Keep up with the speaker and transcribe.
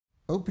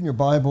Open your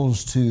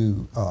Bibles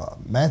to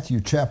Matthew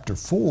chapter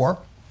 4.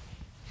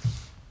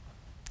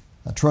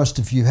 I trust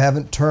if you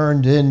haven't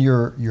turned in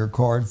your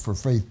card for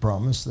Faith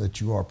Promise that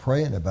you are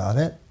praying about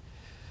it.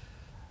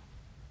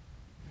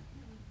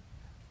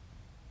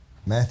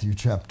 Matthew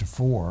chapter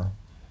 4.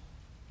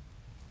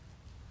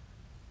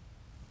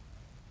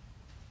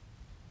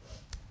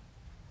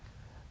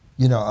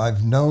 You know,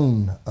 I've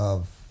known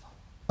of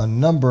a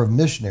number of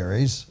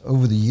missionaries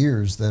over the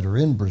years that are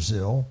in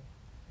Brazil.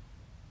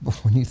 But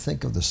when you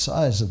think of the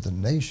size of the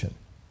nation,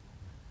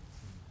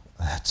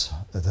 that's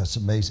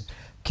amazing.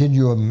 Can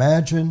you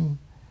imagine?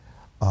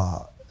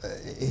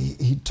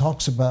 He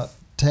talks about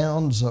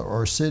towns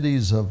or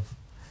cities of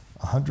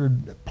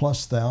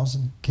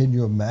 100,000+. Can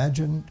you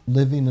imagine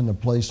living in a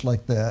place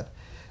like that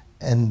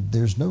and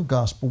there's no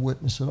gospel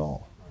witness at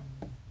all?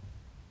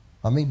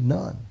 I mean,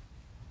 none.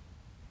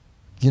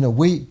 You know,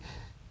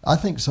 I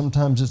think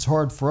sometimes it's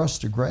hard for us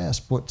to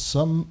grasp what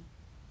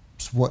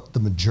the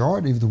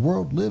majority of the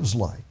world lives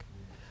like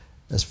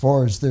as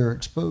far as their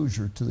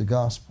exposure to the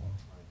gospel.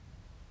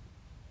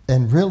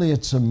 And really,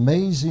 it's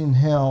amazing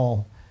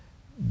how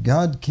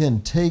God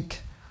can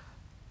take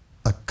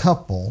a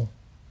couple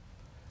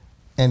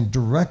and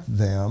direct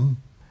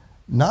them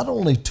not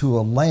only to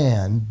a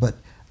land, but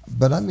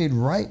I mean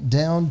right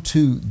down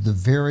to the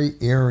very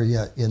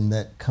area in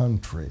that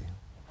country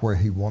where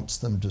he wants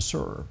them to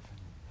serve.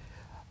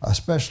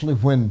 Especially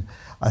when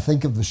I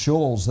think of the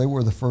Shoals, they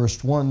were the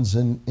first ones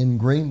in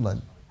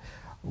Greenland.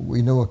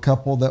 We know a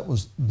couple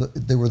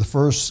they were the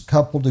first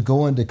couple to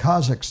go into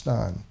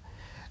Kazakhstan.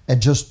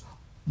 And just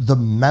the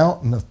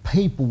mountain of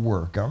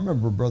paperwork. I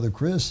remember Brother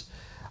Chris,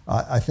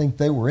 I think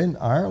they were in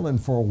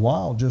Ireland for a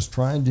while just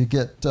trying to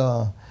get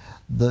the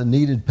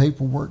needed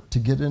paperwork to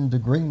get into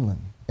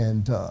Greenland.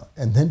 And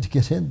then to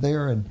get in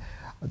there and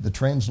the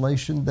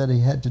translation that he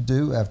had to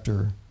do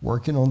after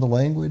working on the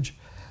language.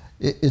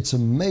 It's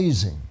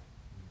amazing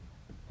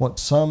what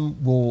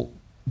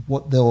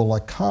they'll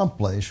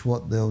accomplish,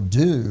 what they'll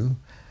do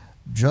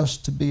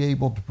just to be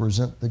able to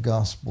present the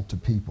gospel to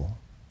people.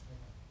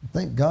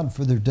 Thank God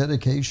for their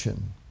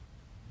dedication.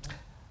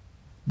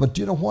 But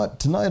you know what?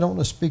 Tonight I want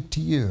to speak to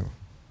you.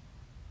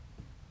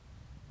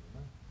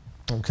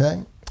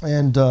 Okay?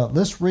 And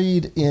let's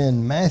read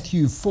in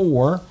Matthew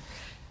 4,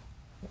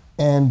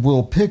 and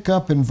we'll pick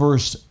up in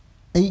verse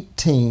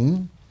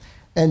 18.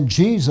 And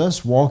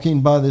Jesus,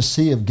 walking by the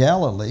Sea of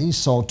Galilee,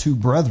 saw two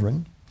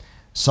brethren,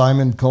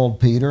 Simon called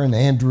Peter and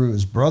Andrew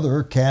his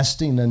brother,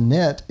 casting a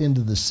net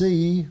into the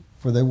sea,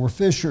 for they were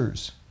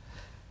fishers.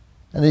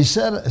 And he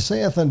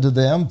saith unto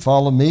them,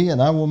 Follow me,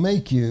 and I will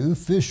make you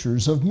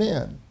fishers of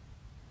men.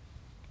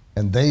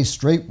 And they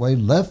straightway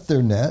left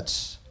their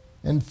nets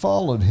and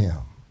followed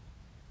him.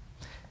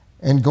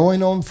 And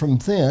going on from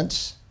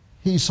thence,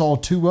 he saw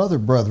two other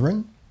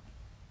brethren,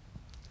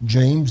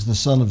 James the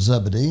son of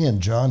Zebedee and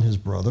John his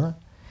brother,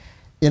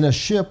 in a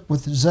ship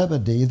with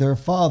Zebedee their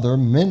father,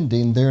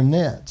 mending their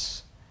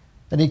nets.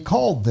 And he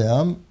called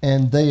them,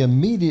 and they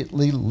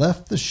immediately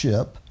left the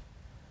ship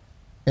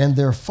and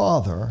their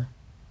father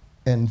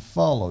and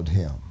followed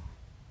him.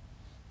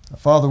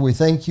 Father, we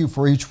thank you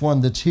for each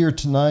one that's here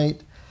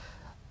tonight,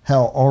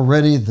 how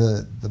already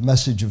the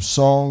message of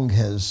song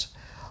has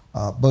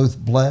both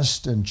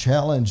blessed and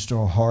challenged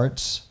our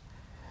hearts.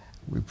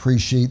 We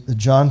appreciate the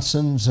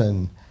Johnsons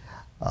and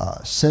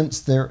sense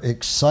their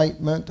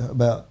excitement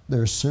about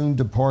their soon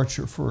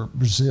departure for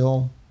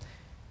Brazil.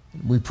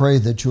 We pray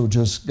that you'll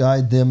just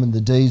guide them in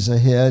the days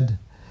ahead.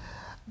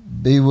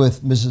 Be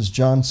with Mrs.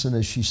 Johnson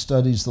as she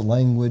studies the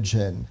language,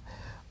 and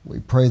we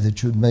pray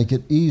that you'd make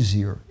it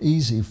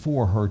easy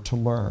for her to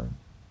learn.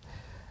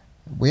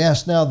 We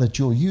ask now that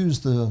you'll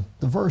use the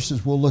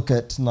verses we'll look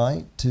at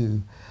tonight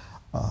to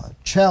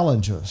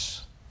challenge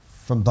us.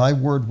 From thy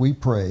word we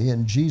pray,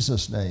 in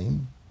Jesus'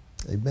 name,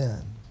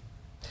 amen.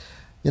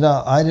 You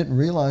know, I didn't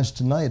realize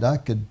tonight I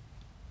could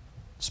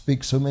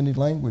speak so many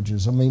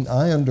languages. I mean,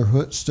 I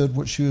understood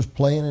what she was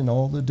playing in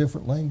all the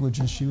different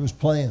languages she was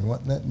playing.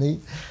 Wasn't that neat?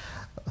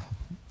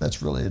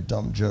 That's really a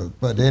dumb joke.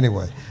 But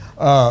anyway,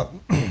 I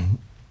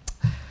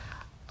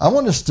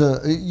want us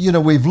to, you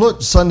know, we've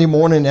looked Sunday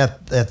morning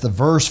at the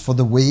verse for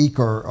the week,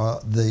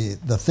 or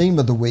the theme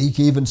of the week,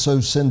 even so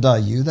send I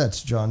you.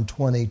 That's John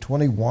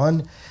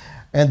 20:21.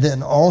 And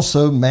then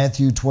also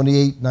Matthew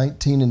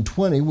 28:19 and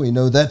 20. We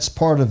know that's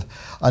part of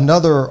another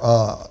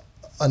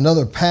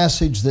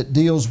passage that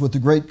deals with the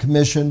Great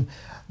Commission.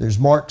 There's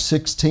Mark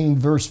 16,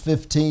 verse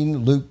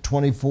 15, Luke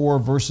 24,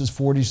 verses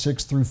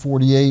 46 through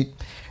 48.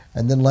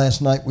 And then last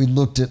night we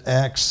looked at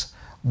Acts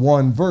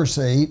 1, verse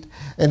 8.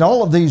 And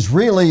all of these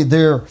really,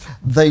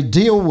 they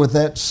deal with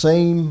that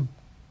same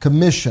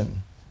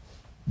commission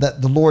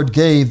that the Lord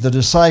gave the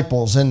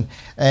disciples. And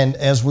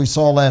as we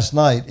saw last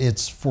night,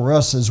 it's for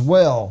us as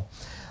well.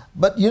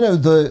 But you know,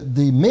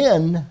 the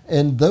men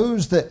and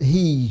those that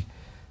he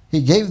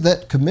gave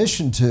that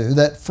commission to,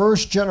 that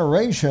first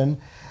generation,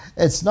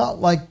 it's not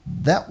like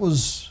that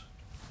was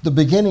the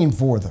beginning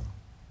for them.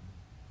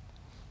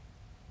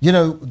 You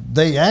know,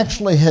 they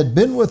actually had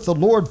been with the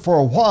Lord for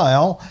a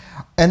while,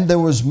 and there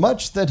was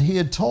much that he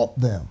had taught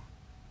them.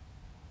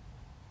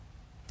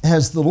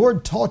 has the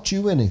Lord taught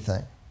you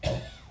anything?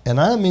 And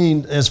I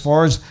mean, as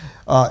far as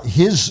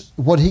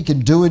what He can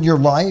do in your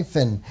life,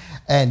 and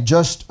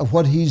just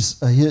what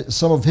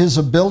some of His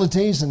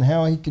abilities and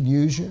how He can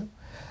use you.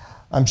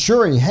 I'm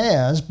sure He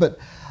has, but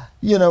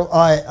you know,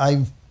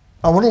 I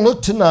want to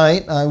look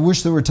tonight. I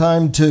wish there were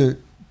time to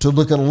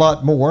look at a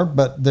lot more,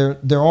 but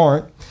there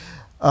aren't.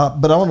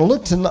 But I want to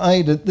look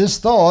tonight at this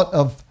thought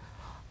of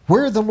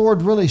where the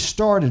Lord really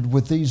started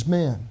with these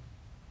men.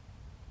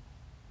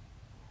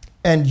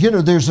 And you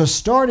know, there's a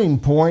starting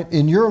point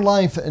in your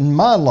life and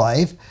my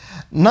life,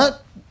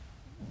 not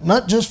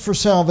just for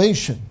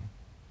salvation.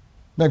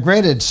 Now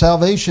granted,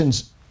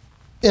 salvation's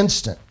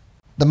instant.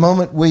 The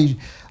moment we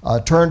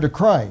turn to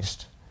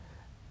Christ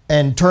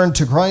and turn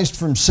to Christ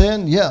from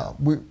sin, yeah,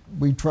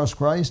 we trust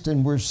Christ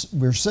and we're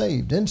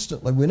saved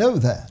instantly. We know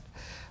that.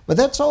 But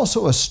that's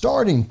also a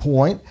starting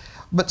point.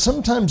 But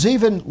sometimes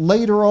even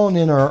later on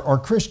in our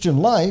Christian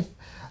life,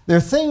 there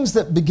are things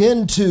that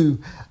begin to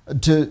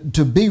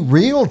be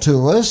real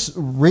to us,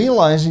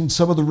 realizing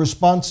some of the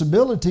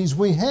responsibilities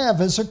we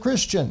have as a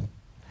Christian.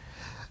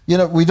 You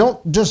know, we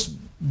don't just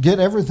get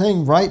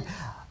everything right.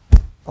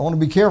 I want to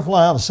be careful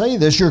how to say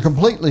this. You're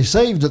completely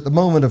saved at the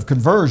moment of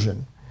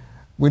conversion.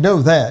 We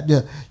know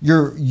that.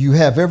 You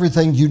have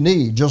everything you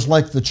need, just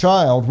like the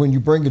child when you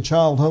bring a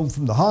child home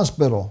from the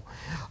hospital.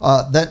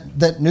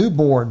 That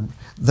newborn,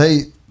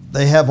 they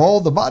have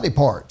all the body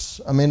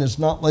parts. I mean, it's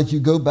not like you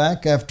go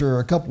back after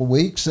a couple of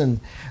weeks and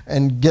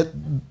get,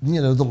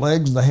 you know, the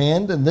legs, the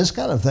hand, and this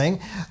kind of thing.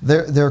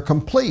 They're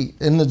complete.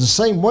 And in the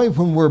same way,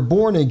 when we're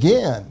born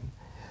again,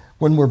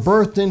 when we're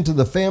birthed into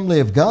the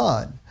family of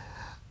God,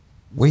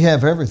 we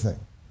have everything.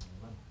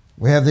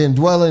 We have the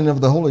indwelling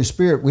of the Holy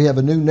Spirit. We have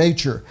a new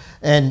nature.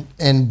 And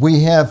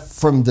we have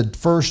from the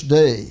first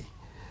day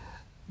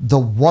the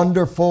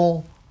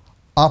wonderful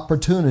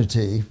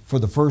opportunity for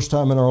the first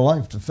time in our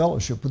life to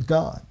fellowship with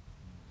God.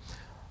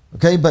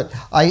 Okay, but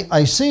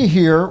I see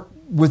here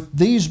with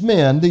these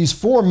men, these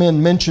 4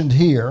 men mentioned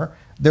here,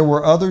 there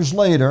were others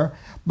later,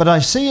 but I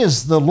see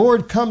as the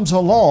Lord comes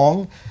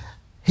along,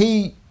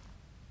 He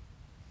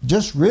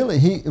just really,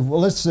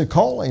 it's the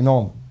calling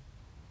on them.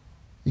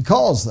 He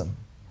calls them.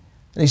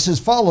 And He says,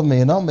 follow me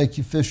and I'll make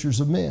you fishers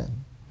of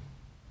men.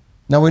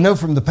 Now we know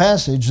from the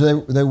passage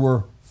they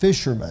were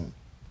fishermen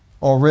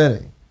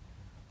already.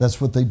 That's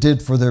what they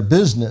did for their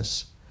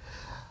business.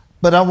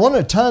 But I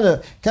want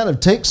to kind of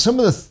take some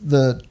of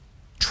the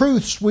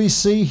truths we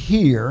see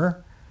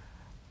here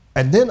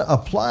and then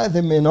apply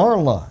them in our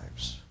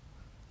lives,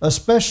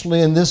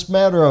 especially in this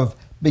matter of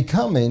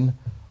becoming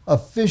a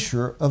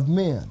fisher of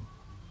men.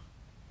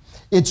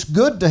 It's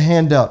good to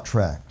hand out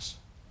tracts.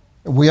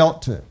 We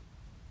ought to.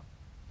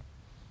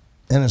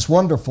 And it's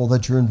wonderful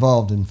that you're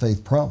involved in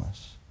Faith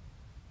Promise.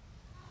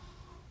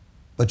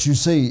 But you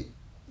see,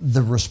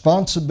 the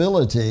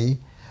responsibility,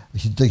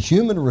 the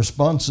human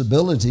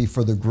responsibility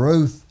for the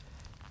growth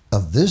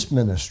of this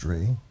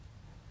ministry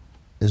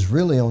is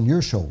really on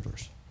your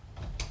shoulders.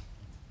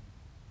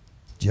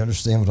 Do you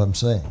understand what I'm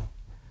saying?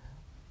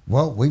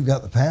 Well, we've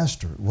got the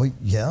pastor. Well,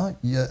 yeah,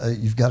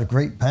 you've got a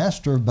great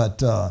pastor, but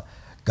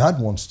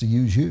God wants to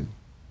use you.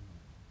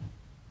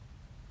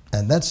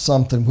 And that's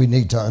something we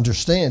need to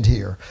understand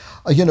here.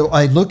 You know,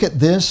 I look at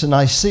this and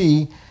I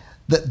see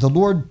that the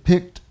Lord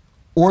picked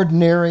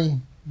ordinary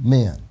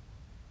men.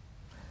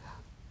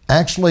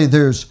 Actually,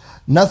 there's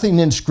nothing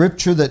in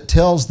Scripture that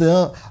tells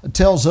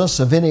us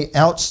of any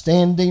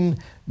outstanding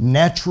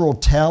natural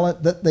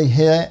talent that they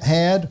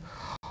had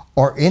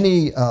or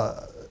any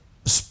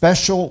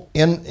special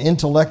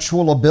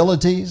intellectual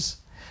abilities.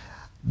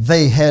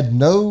 They had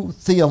no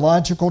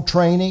theological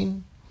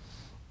training.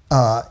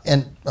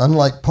 And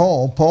unlike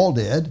Paul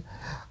did,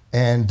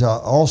 and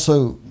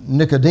also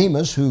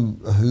Nicodemus,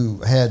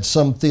 who had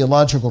some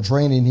theological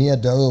training he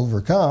had to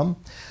overcome.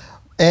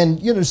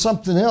 And, you know,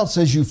 something else,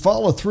 as you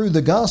follow through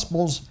the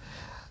Gospels,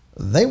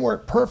 they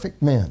weren't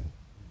perfect men.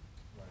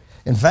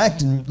 In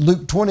fact, in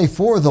Luke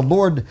 24, the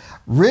Lord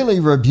really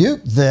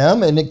rebuked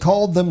them, and He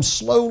called them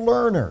slow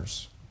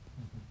learners.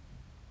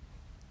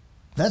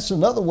 That's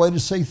another way to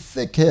say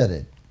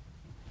thick-headed.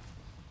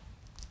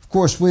 Of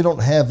course, we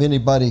don't have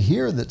anybody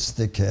here that's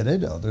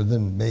thick-headed other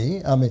than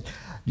me. I mean,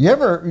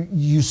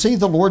 you see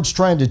the Lord's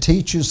trying to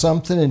teach you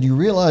something and you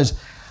realize,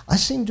 I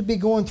seem to be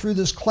going through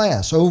this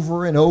class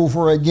over and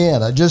over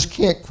again. I just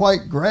can't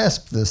quite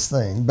grasp this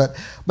thing. But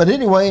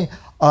anyway,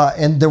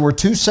 and there were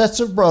 2 sets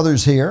of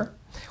brothers here.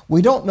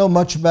 We don't know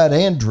much about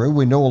Andrew.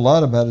 We know a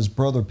lot about his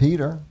brother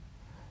Peter,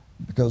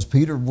 because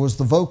Peter was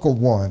the vocal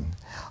one.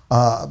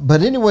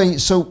 But anyway,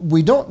 so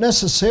we don't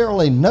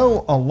necessarily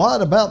know a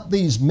lot about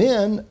these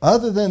men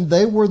other than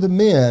they were the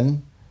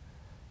men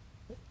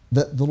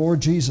that the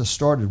Lord Jesus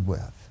started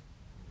with.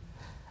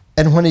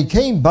 And when He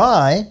came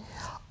by,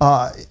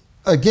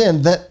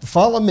 again, that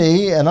follow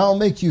me and I'll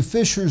make you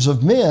fishers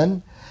of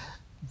men,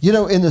 you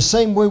know, in the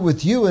same way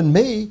with you and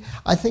me,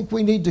 I think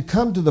we need to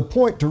come to the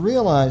point to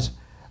realize,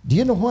 do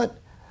you know what?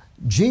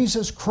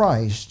 Jesus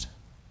Christ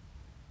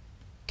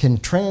can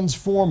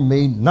transform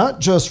me, not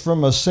just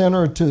from a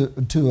sinner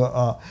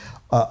to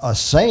a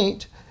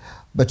saint,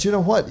 But you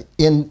know what?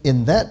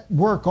 In that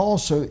work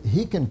also,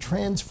 he can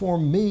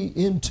transform me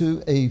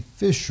into a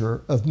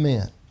fisher of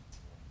men.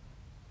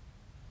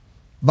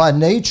 By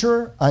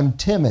nature, I'm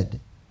timid.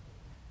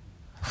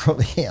 I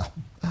really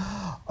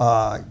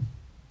am.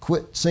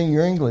 Quit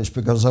senior English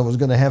because I was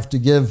going to have to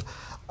give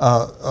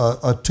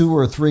a 2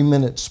 or 3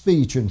 minute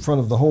speech in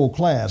front of the whole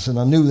class, and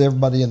I knew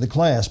everybody in the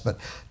class, but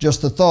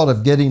just the thought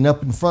of getting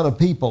up in front of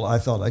people, I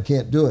thought, I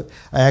can't do it.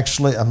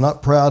 I'm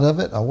not proud of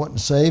it. I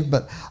wasn't saved,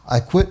 but I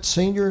quit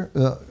senior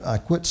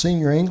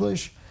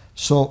English,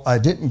 so I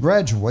didn't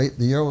graduate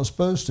the year I was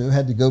supposed to.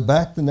 Had to go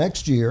back the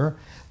next year,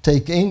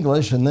 take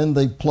English, and then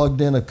they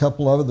plugged in a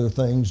couple other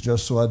things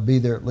just so I'd be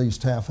there at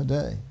least half a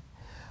day,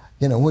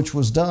 which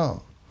was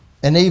dumb.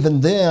 And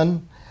even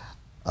then,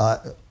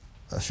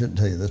 I shouldn't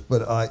tell you this,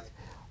 but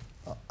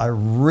I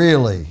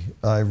really,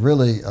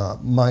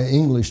 my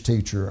English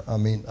teacher,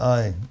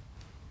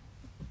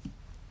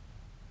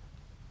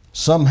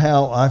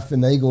 somehow I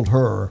finagled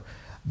her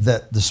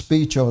that the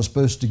speech I was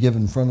supposed to give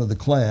in front of the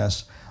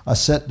class, I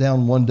sat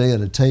down one day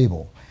at a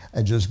table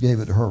and just gave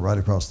it to her right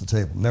across the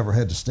table. Never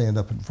had to stand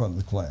up in front of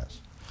the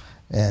class.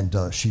 And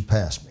she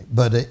passed me.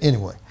 But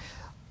anyway,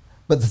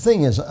 but the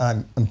thing is,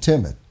 I'm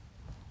timid.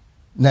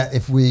 Now,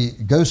 if we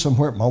go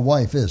somewhere, my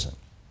wife isn't.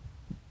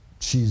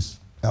 She's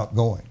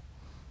outgoing.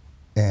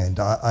 And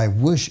I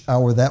wish I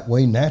were that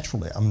way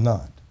naturally. I'm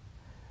not.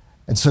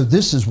 And so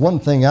this is one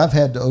thing I've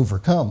had to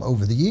overcome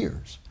over the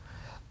years,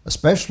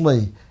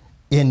 especially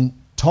in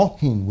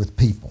talking with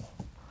people.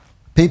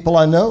 People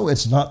I know,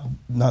 it's not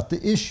the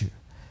issue.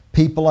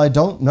 People I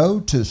don't know,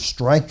 to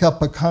strike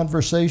up a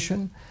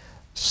conversation,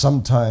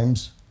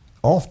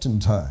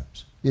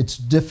 oftentimes, it's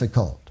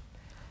difficult.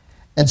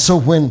 And so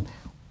when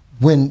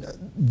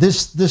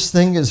this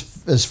thing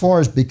is, as far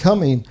as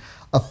becoming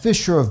a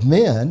fisher of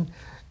men,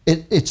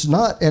 it's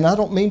not, and I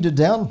don't mean to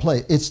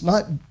downplay, it's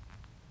not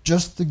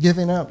just the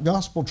giving out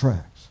gospel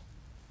tracts,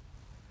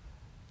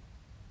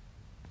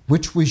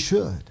 which we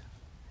should.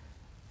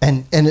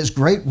 And it's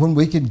great when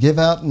we can give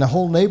out in the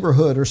whole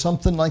neighborhood or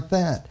something like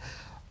that.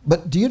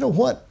 But do you know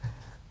what?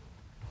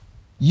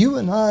 You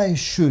and I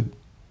should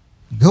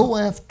go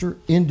after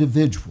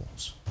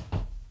individuals.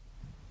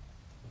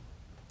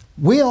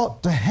 We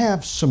ought to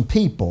have some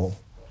people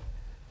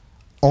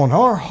on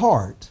our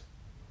heart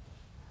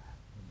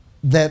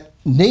that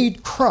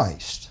need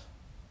Christ.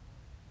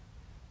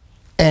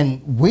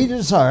 And we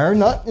desire,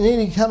 not in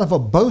any kind of a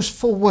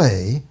boastful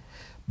way,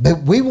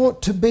 but we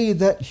want to be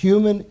that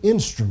human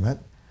instrument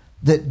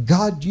that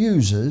God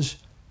uses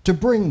to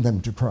bring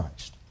them to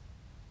Christ.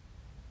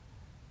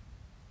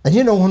 And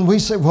when we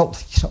say, well,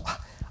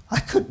 I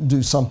couldn't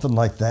do something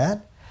like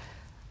that.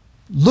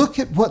 Look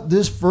at what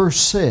this verse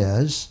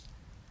says,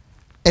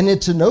 and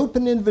it's an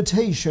open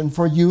invitation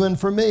for you and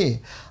for me.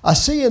 I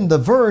see in the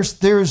verse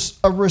there's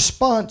a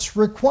response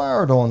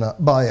required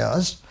by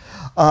us.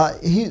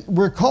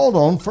 We're called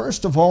on,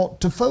 first of all,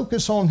 to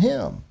focus on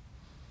Him.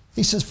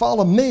 He says,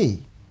 follow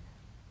me.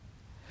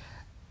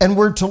 And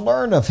we're to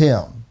learn of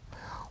Him.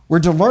 We're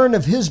to learn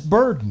of His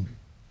burden.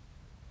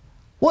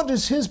 What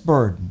is His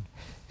burden?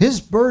 His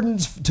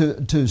burden's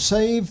to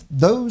save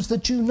those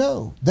that you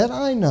know, that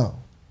I know.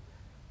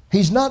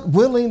 He's not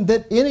willing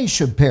that any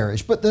should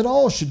perish, but that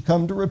all should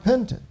come to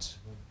repentance.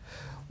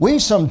 We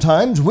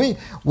sometimes, we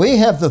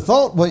have the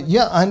thought, well,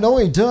 yeah, I know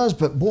He does,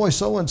 but boy,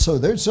 so-and-so,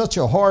 they're such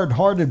a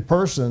hard-hearted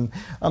person.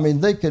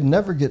 They could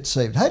never get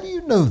saved. How do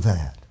you know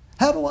that?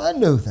 How do I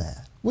know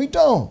that? We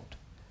don't.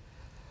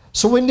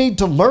 So we need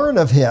to learn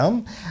of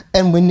Him,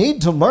 and we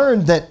need to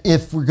learn that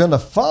if we're going to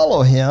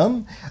follow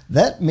Him,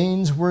 that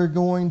means we're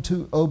going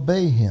to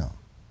obey Him.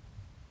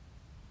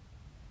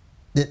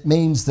 It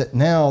means that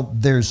now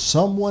there's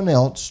someone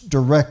else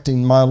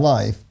directing my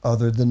life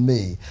other than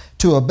me.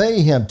 To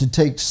obey Him, to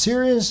take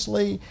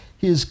seriously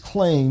His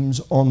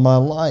claims on my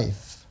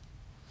life.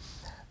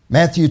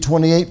 Matthew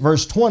 28,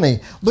 verse 20.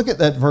 Look at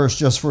that verse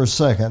just for a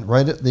second,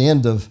 right at the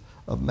end of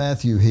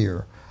Matthew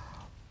here.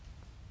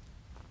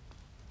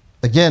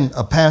 Again,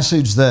 a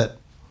passage that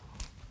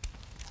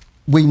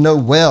we know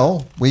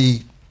well.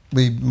 We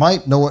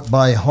might know it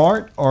by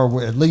heart,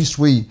 or at least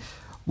we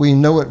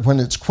know it when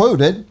it's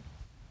quoted.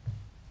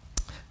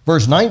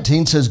 Verse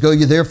 19 says, go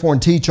ye therefore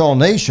and teach all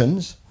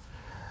nations,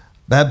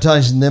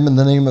 baptizing them in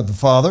the name of the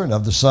Father and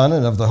of the Son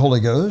and of the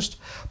Holy Ghost.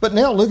 But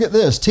now look at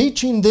this,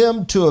 teaching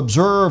them to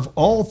observe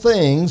all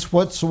things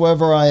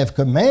whatsoever I have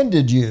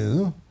commanded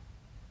you.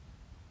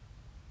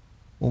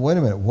 Well, wait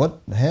a minute, what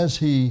has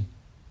He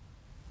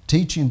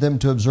teaching them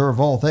to observe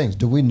all things?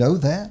 Do we know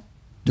that?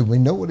 Do we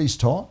know what He's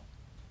taught?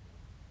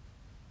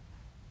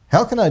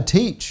 How can I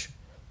teach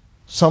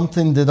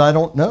something that I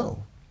don't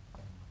know?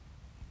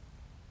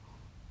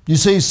 You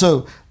see,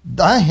 so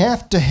I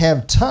have to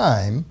have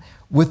time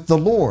with the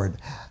Lord.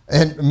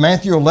 And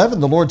Matthew 11,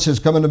 the Lord says,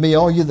 come unto me,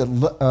 all you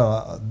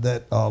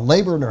that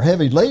labor and are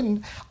heavy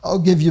laden, I'll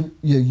give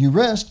you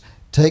rest.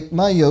 Take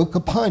my yoke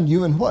upon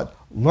you and what?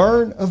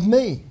 Learn of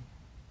me.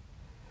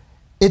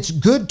 It's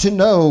good to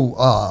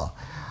know,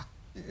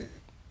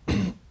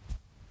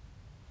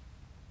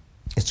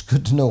 it's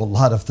good to know a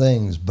lot of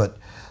things, but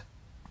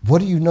What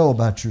do you know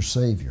about your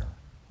Savior?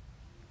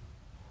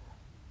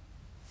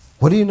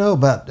 What do you know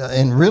about,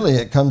 and really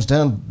it comes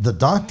down to the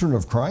doctrine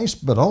of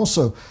Christ, but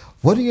also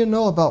what do you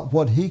know about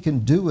what He can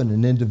do in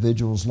an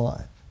individual's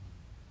life?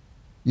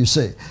 You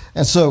see.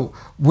 And so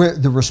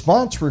the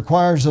response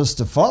requires us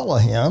to follow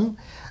Him,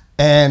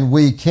 and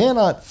we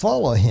cannot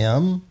follow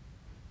Him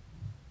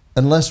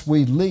unless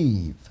we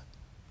leave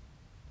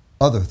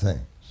other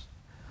things.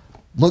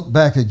 Look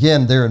back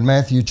again there in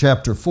Matthew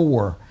chapter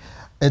 4.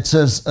 It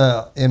says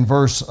in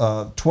verse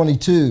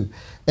 22,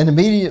 and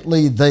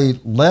immediately they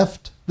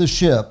left the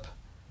ship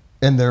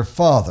and their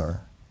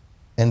father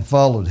and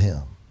followed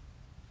Him.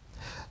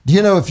 Do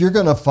you know if you're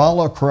going to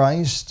follow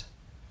Christ,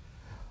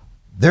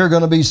 there are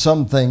going to be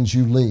some things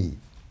you leave.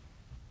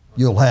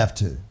 You'll have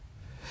to.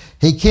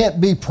 He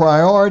can't be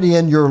priority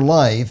in your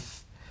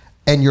life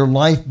and your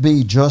life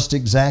be just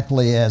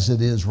exactly as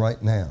it is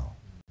right now.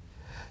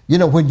 You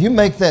know, when you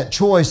make that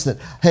choice that,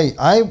 hey,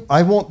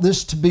 I want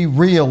this to be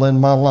real in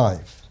my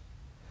life.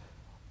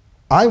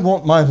 I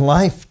want my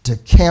life to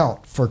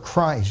count for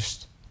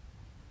Christ.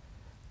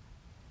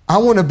 I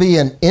want to be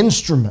an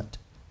instrument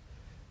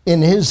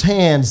in His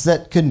hands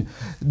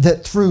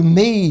that through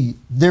me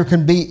there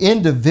can be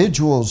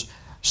individuals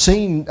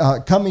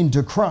coming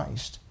to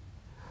Christ.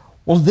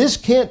 Well, this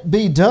can't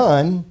be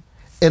done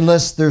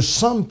unless there's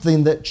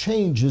something that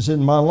changes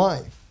in my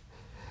life.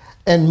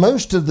 And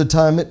most of the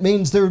time it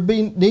means there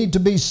need to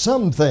be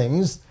some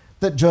things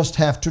that just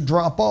have to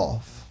drop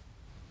off.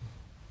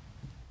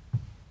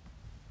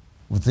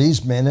 With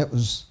these men, it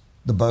was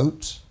the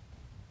boats.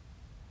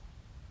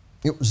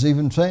 It was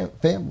even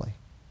family.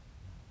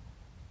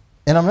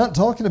 And I'm not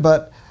talking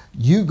about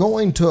you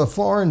going to a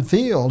foreign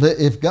field.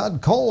 If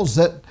God calls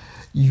that,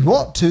 you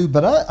ought to,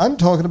 but I'm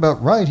talking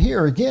about right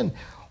here again.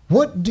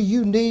 What do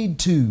you need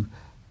to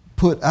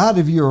put out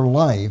of your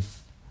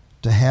life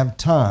to have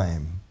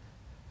time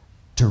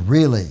to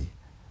really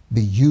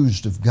be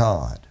used of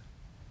God,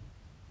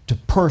 to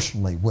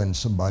personally win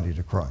somebody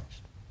to Christ?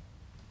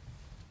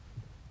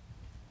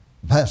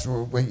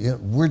 Pastor,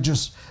 we're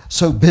just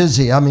so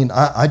busy. I mean,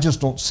 I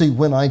just don't see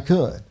when I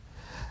could.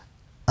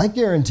 I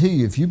guarantee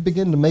you, if you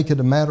begin to make it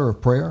a matter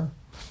of prayer,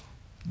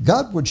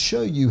 God would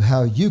show you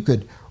how you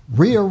could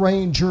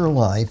rearrange your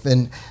life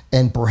and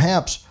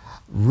perhaps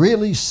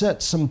really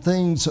set some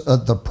things,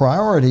 the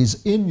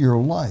priorities in your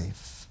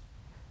life,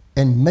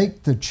 and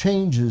make the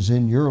changes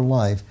in your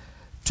life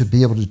to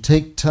be able to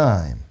take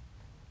time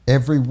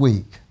every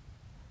week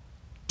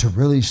to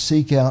really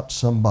seek out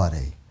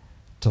somebody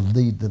to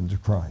lead them to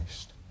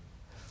Christ.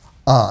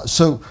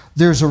 So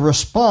there's a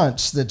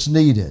response that's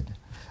needed.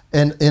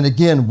 And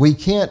again, we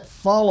can't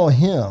follow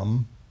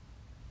Him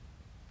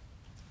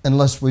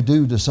unless we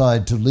do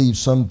decide to leave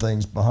some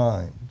things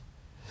behind.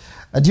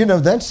 And you know,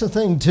 that's the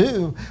thing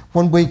too.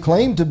 When we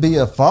claim to be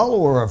a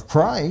follower of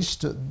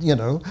Christ, you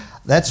know,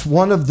 that's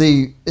one of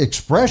the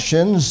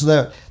expressions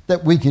that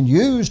we can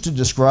use to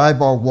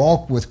describe our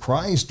walk with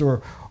Christ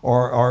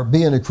or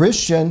being a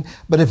Christian.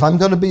 But if I'm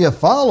going to be a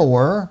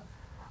follower,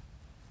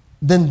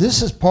 then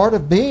this is part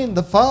of being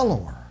the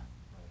follower.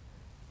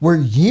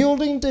 We're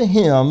yielding to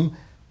Him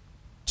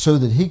so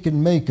that He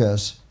can make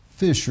us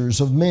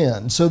fishers of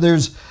men. So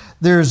there's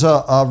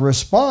a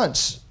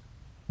response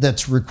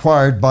that's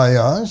required by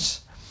us.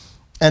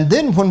 And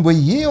then when we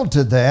yield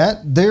to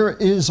that, there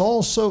is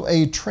also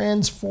a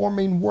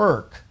transforming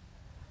work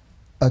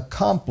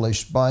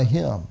accomplished by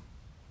Him.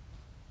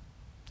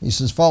 He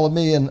says, follow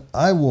me and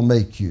I will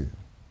make you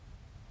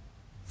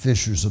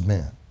fishers of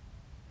men.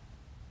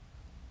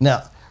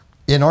 Now,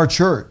 in our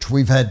church,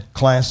 we've had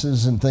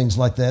classes and things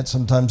like that,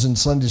 sometimes in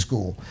Sunday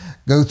school,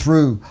 go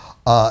through,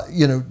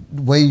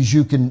 ways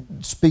you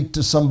can speak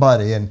to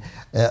somebody and,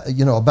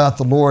 about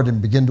the Lord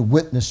and begin to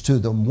witness to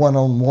them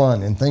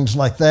one-on-one and things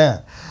like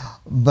that.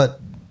 But,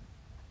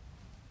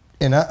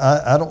 and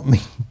I don't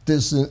mean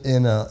this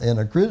in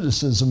a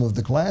criticism of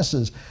the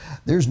classes,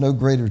 there's no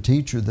greater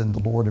teacher than the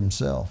Lord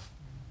Himself.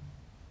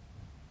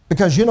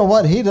 Because you know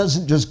what? He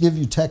doesn't just give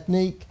you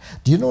technique.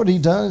 Do you know what He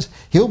does?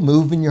 He'll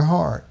move in your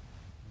heart.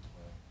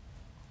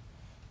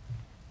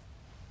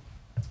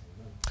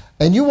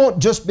 And you won't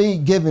just be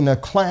giving a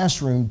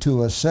classroom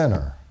to a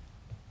sinner.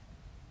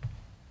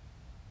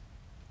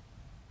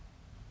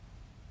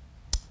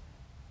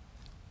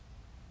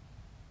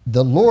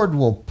 The Lord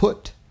will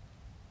put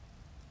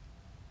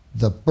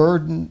the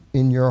burden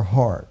in your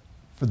heart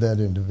for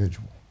that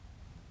individual.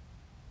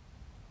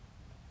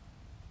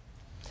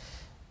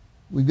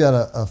 We've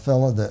got a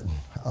fellow that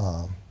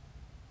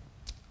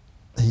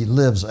he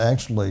lives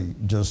actually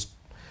just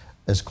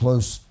as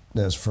close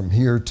as from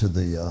here to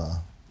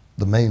the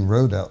main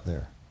road out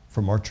there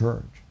from our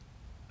church.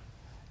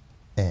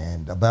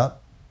 And about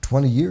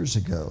 20 years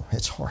ago,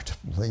 it's hard to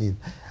believe,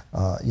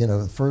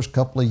 the first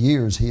couple of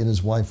years he and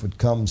his wife would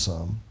come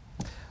some,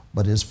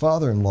 but his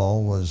father-in-law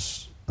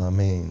was,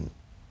 a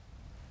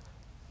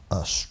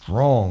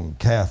strong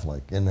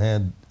Catholic and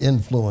had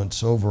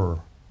influence over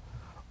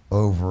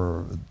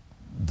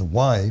the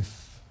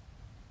wife,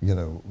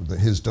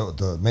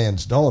 the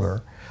man's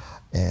daughter,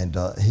 and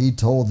he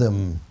told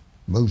them,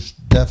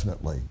 most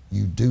definitely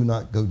you do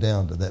not go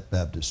down to that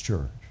Baptist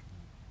church.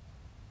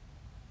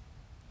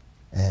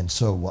 And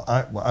so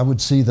I would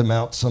see them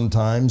out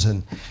sometimes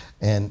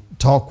and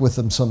talk with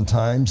them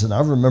sometimes. And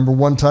I remember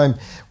one time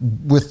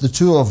with the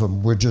two of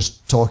them, we're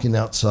just talking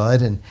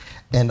outside, and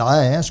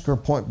I asked her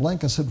point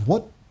blank, I said,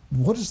 what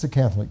does the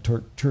Catholic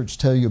Church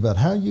tell you about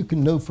how you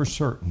can know for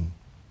certain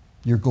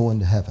you're going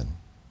to heaven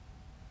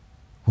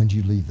when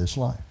you leave this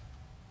life?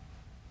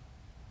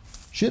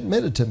 She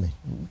admitted to me,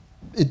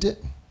 it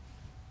didn't.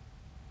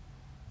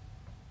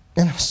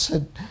 And I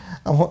said,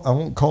 I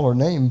won't call her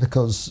name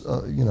because,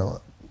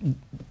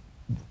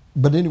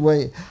 but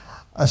anyway,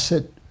 I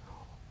said,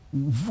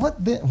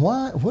 what then?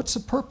 Why? What's the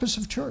purpose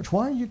of church?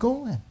 Why are you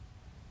going?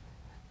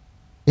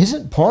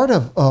 Isn't part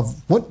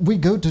of what we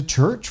go to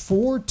church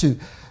for to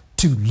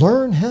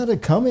learn how to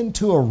come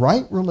into a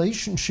right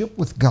relationship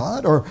with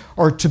God,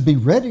 or to be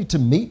ready to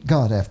meet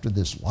God after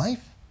this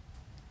life?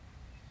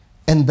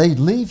 And they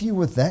leave you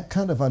with that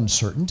kind of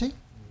uncertainty?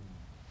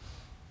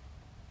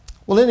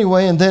 Well,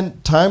 anyway, and then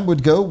time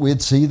would go,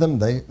 we'd see them,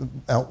 they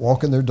out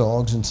walking their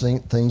dogs and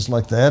things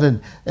like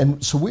that,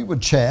 and so we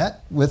would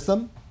chat with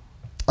them,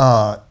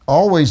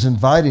 always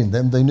inviting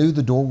them. They knew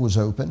the door was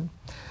open.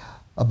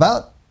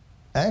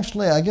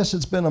 Actually, I guess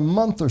it's been a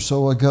month or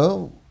so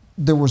ago,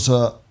 there was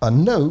a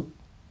note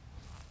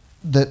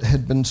that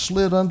had been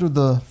slid under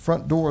the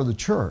front door of the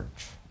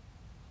church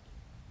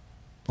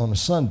on a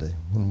Sunday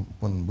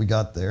when we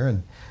got there,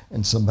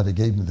 and somebody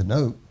gave me the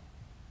note.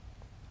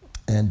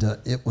 And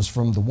it was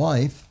from the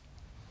wife,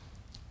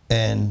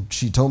 and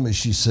she told me,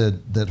 she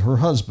said that her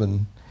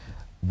husband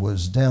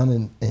was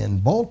down in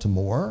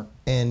Baltimore,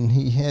 and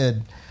he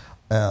had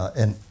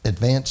an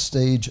advanced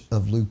stage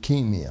of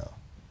leukemia,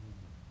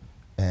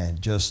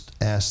 and just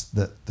asked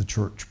that the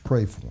church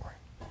pray for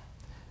him.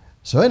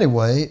 So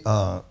anyway,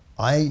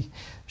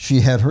 she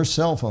had her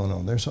cell phone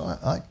on there, so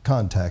I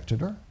contacted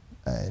her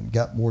and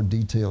got more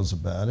details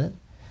about it.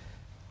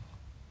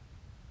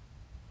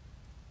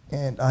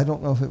 And I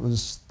don't know if it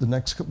was the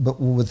next, but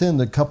within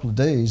a couple of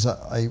days,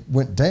 I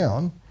went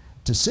down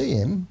to see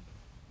him,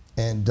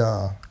 and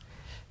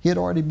he had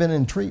already been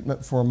in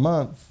treatment for a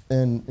month,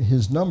 and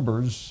his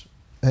numbers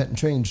hadn't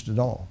changed at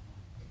all.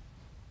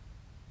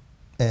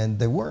 And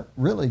they weren't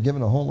really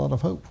giving a whole lot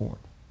of hope for him.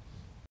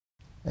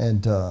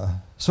 And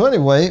so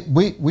anyway,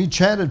 we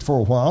chatted for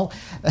a while.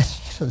 And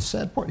the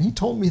sad part, he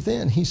told me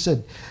then, he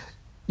said,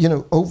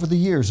 over the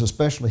years,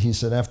 especially, he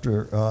said,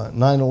 after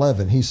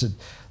 9/11, he said,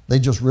 they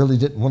just really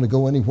didn't want to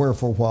go anywhere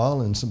for a while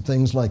and some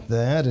things like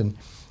that.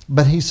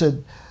 But he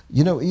said,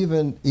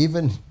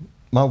 even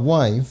my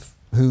wife,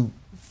 who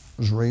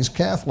was raised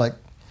Catholic,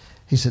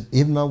 he said,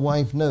 even my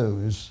wife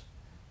knows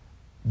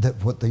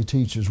that what they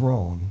teach is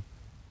wrong.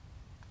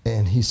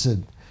 And he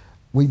said,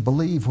 we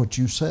believe what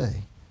you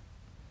say,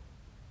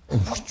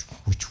 and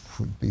which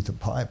would be the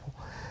Bible.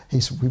 He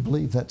said, we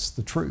believe that's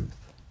the truth.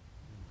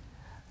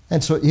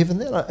 And so even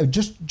then, I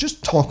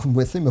just talking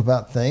with him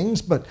about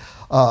things, but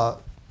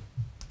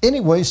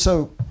anyway,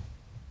 so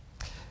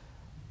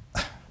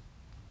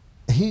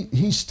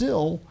he's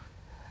still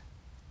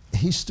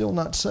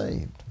not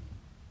saved,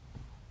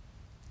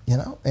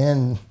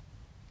 and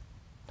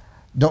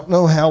don't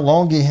know how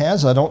long he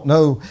has. I don't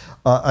know.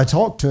 I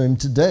talked to him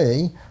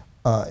today.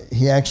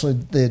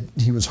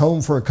 He was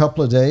home for a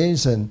couple of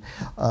days, and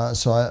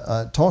so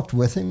I talked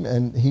with him,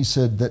 and he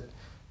said that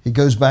he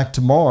goes back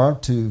tomorrow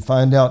to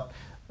find out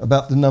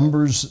about the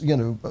numbers,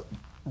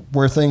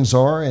 where things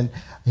are. And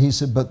he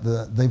said, but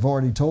they've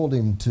already told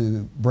him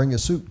to bring a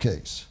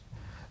suitcase.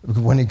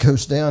 When he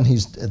goes down, he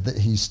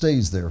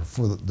stays there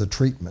for the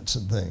treatments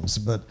and things.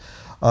 But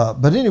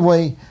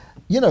anyway,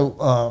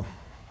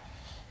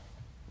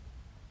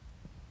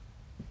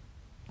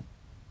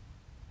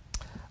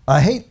 I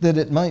hate that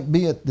it might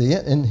be at the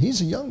end, and he's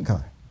a young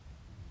guy.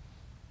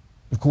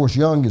 Of course,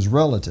 young is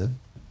relative.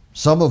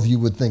 Some of you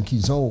would think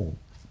he's old.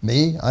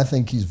 Me, I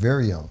think he's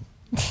very young.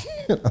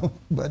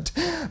 But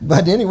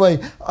anyway,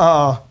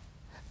 I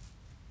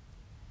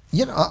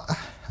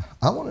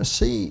want to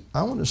see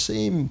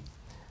him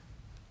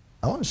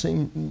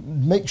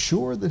make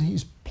sure that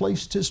he's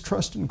placed his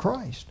trust in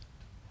Christ.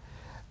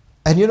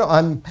 And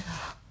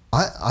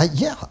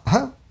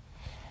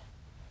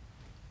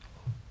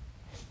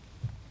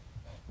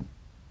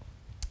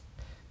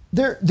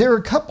there are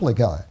a couple of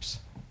guys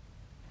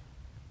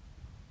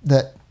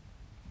that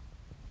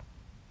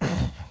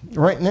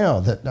right now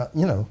that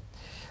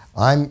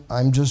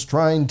I'm just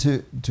trying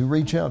to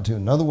reach out to.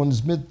 Another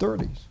one's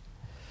mid-30s.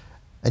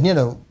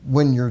 And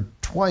when you're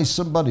twice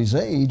somebody's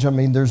age,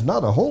 there's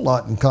not a whole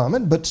lot in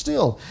common, but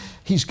still,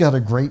 he's got a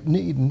great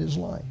need in his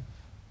life.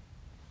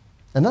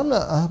 And I'm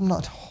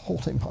not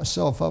holding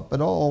myself up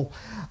at all,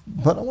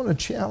 but I want to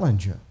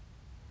challenge you.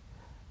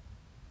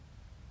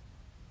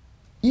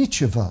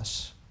 Each of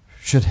us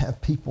should have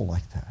people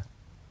like that.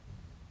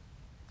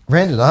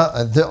 Granted,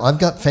 I've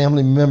got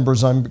family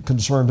members I'm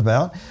concerned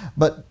about,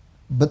 but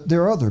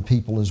there are other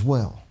people as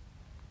well.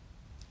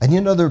 And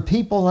there are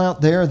people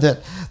out there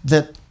that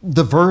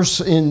the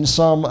verse in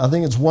Psalm, I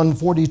think it's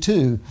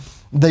 142,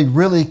 They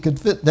really could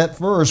fit that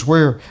verse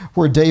where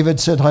David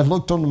said, I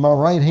looked on my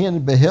right hand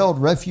and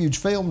beheld refuge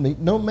failed me.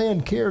 No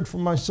man cared for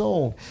my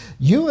soul.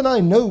 You and I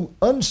know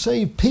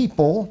unsaved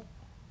people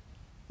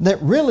that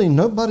really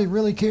nobody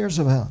really cares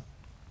about.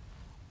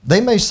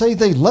 They may say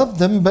they love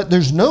them, but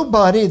there's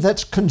nobody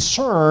that's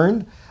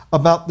concerned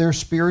about their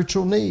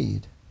spiritual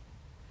need.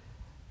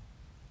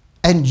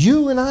 And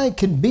you and I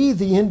can be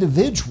the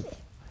individual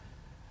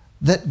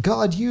that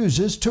God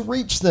uses to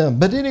reach them.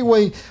 But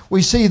anyway,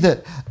 we see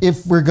that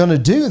if we're going to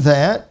do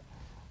that,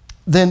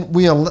 then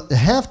we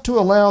have to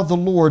allow the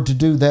Lord to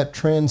do that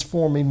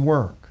transforming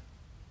work.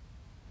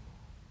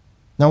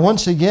 Now,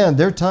 once again,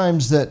 there are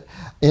times that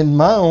in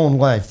my own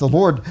life, the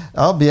Lord,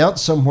 I'll be out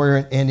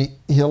somewhere and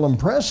He'll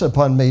impress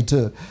upon me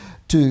to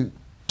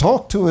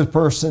talk to a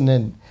person,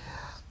 and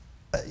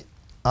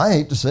I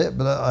hate to say it,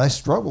 but I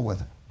struggle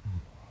with it.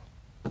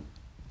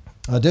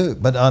 I do,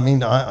 but I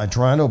mean, I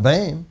try and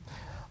obey Him.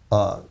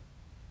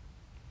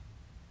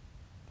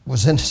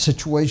 Was in a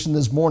situation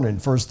this morning.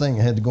 First thing,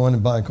 I had to go in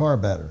and buy a car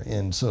battery.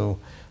 And so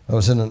I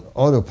was in an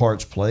auto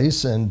parts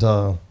place, and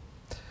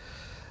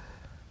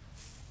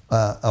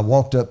I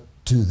walked up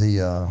to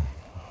the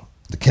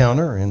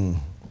counter,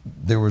 and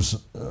there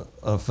was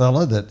a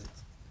fella that,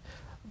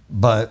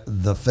 by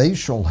the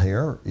facial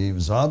hair, he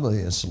was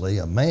obviously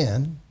a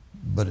man,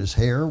 but his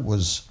hair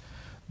was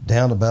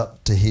down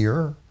about to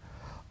here.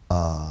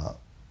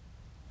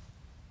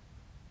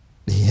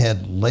 He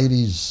had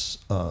ladies'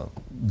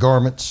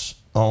 garments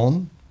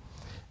on,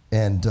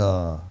 and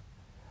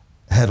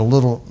had a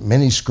little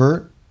mini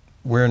skirt,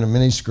 wearing a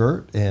mini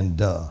skirt. And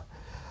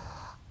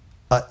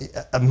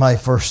my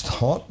first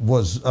thought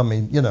was, I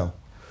mean, you know,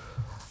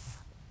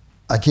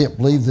 I can't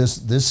believe this.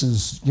 This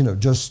is, you know,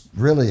 just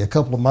really a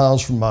couple of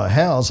miles from my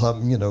house.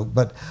 You know,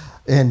 but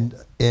I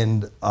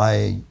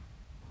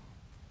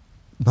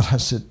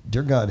said,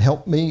 dear God,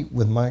 help me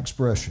with my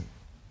expression.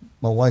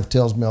 My wife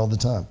tells me all the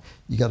time,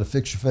 you got to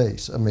fix your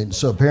face. I mean,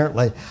 so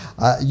apparently,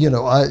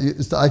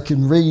 I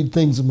can read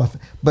things in my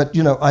face. But,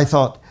 you know, I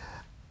thought,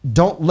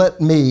 don't let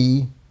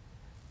me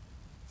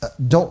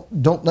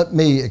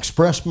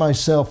express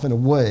myself in a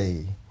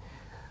way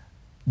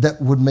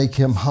that would make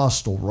him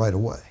hostile right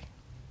away.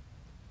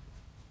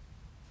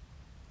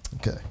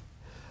 Okay.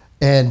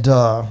 And,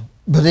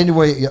 but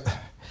anyway,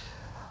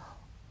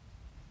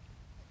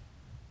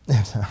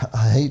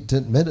 I hate to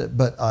admit it,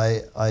 but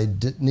I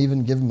didn't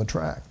even give him a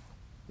tract.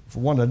 For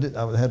one, I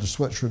had a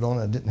sweatshirt on.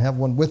 I didn't have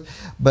one with,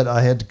 but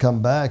I had to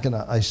come back, and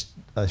I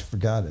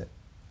forgot it.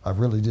 I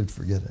really did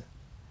forget it.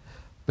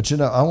 But, you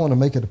know, I want to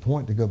make it a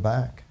point to go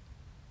back.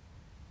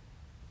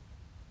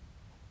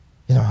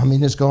 You know, I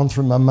mean, it's gone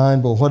through my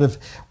mind, well, what if,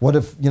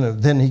 you know,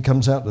 then he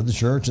comes out to the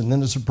church, and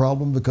then it's a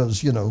problem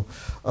because, you know,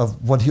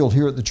 of what he'll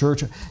hear at the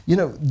church. You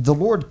know, the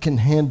Lord can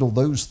handle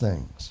those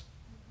things.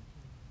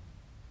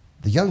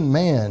 The young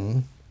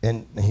man,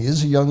 and he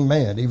is a young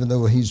man, even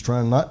though he's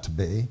trying not to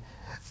be,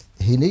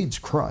 he needs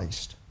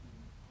Christ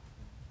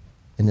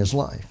in his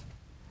life.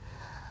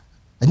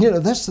 And, you know,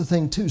 that's the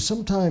thing, too.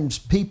 Sometimes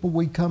people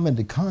we come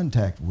into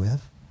contact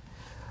with,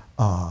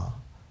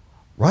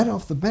 right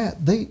off the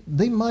bat,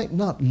 they might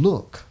not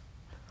look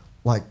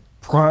like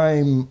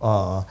prime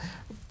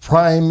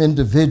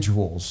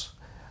individuals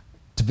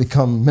to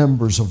become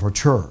members of our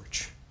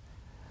church.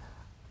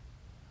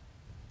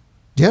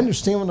 Do you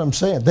understand what I'm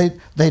saying?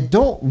 They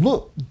don't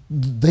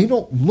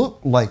look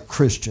like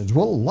Christians.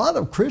 Well, a lot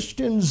of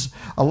Christians,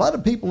 a lot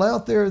of people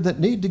out there that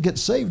need to get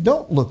saved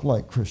don't look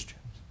like Christians.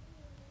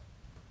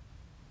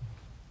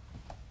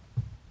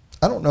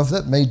 I don't know if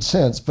that made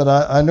sense, but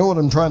I know what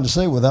I'm trying to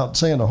say without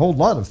saying a whole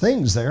lot of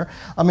things there.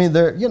 I mean,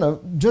 they're, you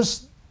know,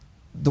 just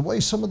the way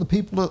some of the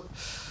people look.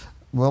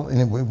 Well,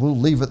 anyway, we'll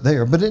leave it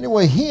there. But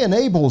anyway, he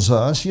enables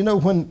us. You know,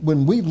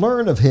 when we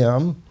learn of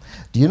him,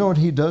 do you know what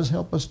he does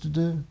help us to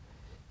do?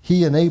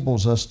 He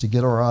enables us to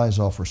get our eyes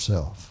off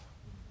ourselves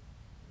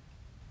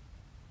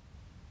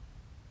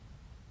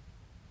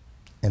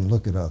and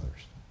look at others.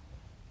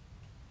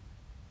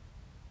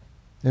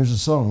 There's a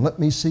song, let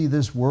me see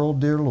this world,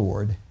 dear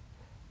Lord,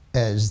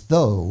 as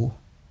though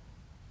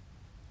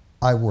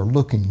I were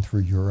looking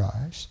through your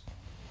eyes.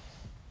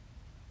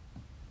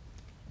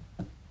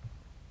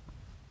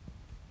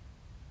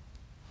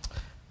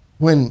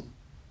 When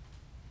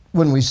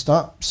we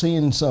stop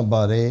seeing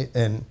somebody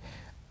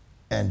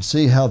and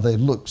see how they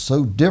look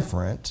so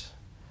different,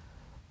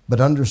 but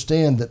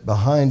understand that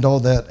behind all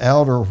that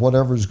outer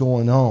whatever's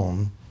going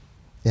on,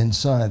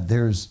 inside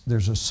there's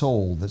a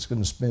soul that's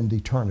going to spend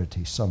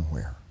eternity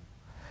somewhere.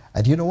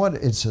 And you know what?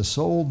 It's a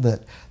soul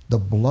that the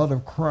blood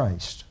of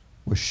Christ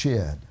was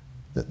shed,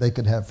 that they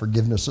could have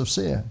forgiveness of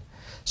sin.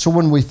 So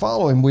when we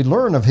follow him, we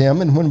learn of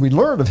him, and when we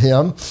learn of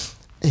him,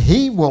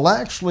 he will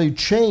actually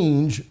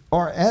change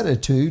our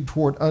attitude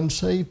toward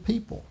unsaved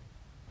people.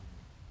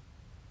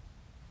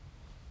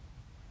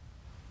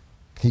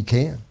 He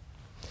can.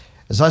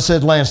 As I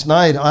said last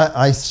night,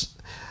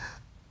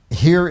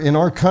 here in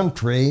our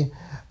country,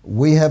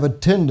 we have a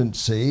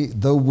tendency,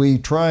 though we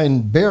try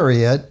and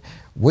bury it,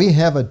 we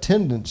have a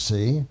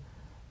tendency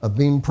of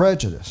being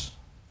prejudiced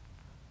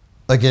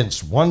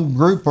against one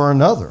group or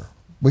another.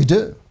 We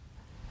do.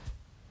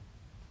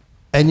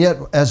 And yet,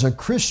 as a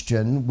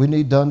Christian, we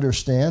need to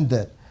understand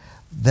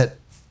that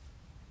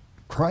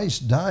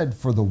Christ died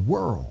for the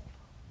world,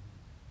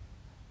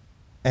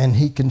 and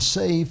he can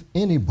save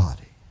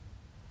anybody.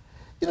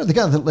 You know, the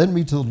guy that led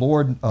me to the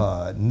Lord,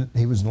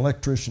 he was an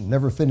electrician,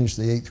 never finished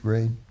the 8th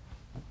grade.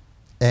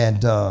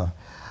 And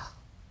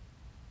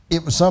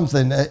it was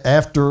something,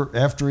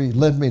 after he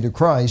led me to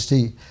Christ,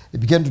 he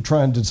began to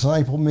try and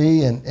disciple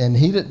me, and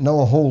he didn't know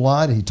a whole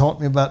lot. He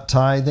taught me about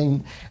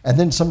tithing, and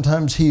then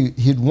sometimes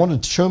he'd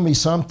want to show me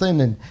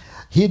something, and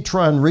he'd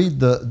try and read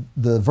the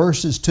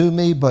verses to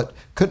me, but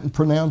couldn't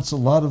pronounce a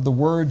lot of the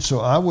words, so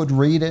I would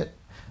read it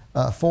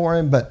for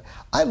him. But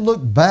I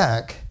look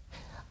back,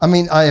 I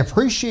mean, I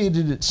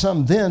appreciated it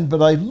some then,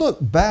 but I look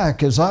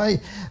back as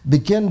I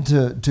began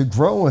to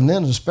grow, and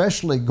then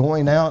especially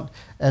going out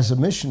as a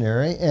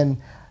missionary,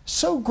 and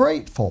so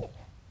grateful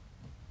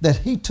that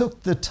he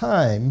took the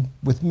time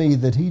with me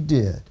that he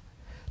did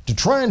to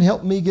try and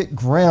help me get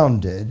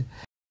grounded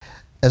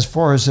as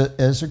far as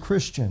a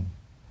Christian.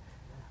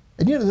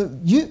 And you know,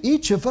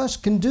 each of us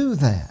can do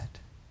that.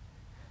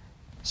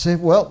 Say,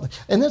 well,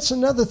 and that's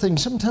another thing.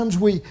 Sometimes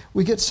we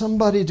get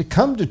somebody to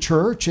come to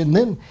church, and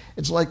then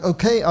it's like,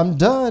 okay, I'm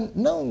done.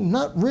 No,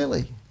 not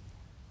really.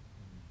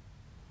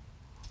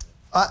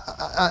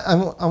 I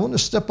want to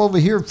step over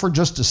here for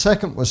just a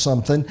second with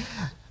something.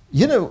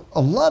 You know,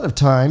 a lot of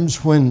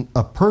times when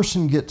a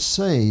person gets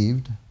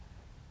saved,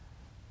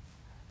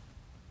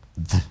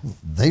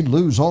 they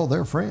lose all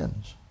their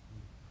friends.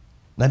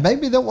 Now,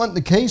 maybe that wasn't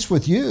the case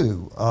with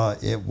you.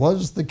 It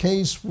was the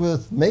case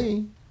with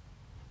me.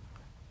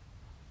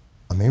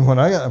 I mean, when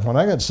I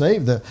got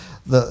saved,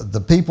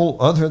 the people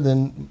other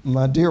than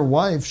my dear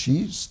wife,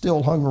 she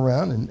still hung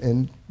around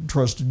and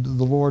trusted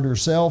the Lord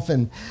herself.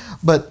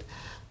 But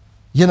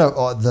you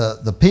know,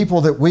 the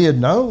people that we had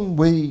known,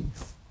 we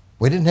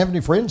didn't have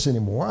any friends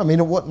anymore. I mean,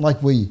 it wasn't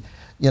like we,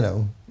 you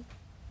know,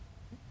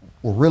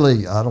 were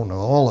really, I don't know,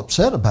 all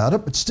upset about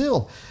it, but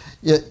still,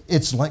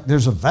 it's like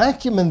there's a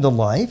vacuum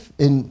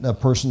in a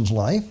person's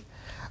life.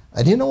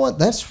 And you know what?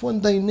 That's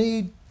when they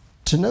need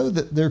to know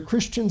that they're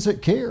Christians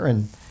that care,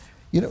 and,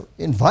 you know,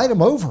 invite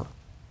them over.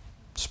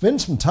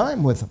 Spend some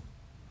time with them.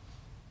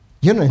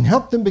 You know, and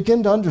help them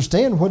begin to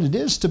understand what it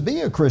is to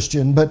be a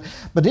Christian. But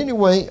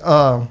anyway,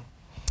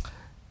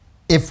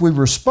 if we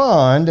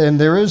respond, and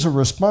there is a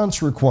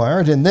response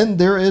required, and then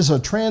there is a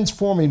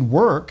transforming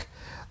work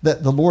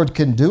that the Lord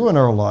can do in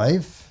our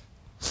life.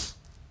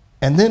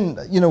 And then,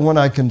 you know, when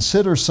I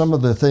consider some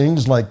of the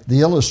things like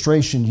the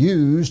illustration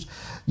used,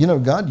 you know,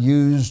 God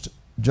used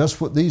just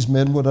what these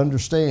men would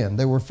understand.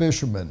 They were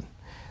fishermen.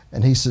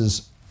 And he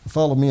says,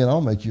 follow me and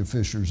I'll make you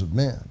fishers of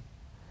men.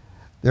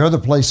 There are other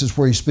places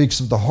where he speaks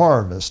of the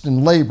harvest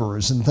and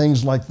laborers and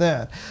things like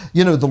that.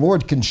 You know, the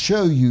Lord can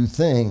show you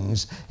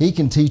things. He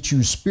can teach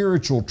you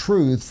spiritual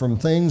truth from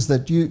things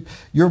that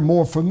you're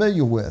more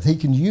familiar with. He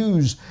can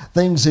use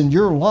things in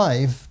your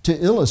life to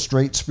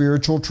illustrate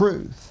spiritual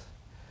truth.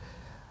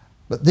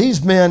 But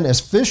these men, as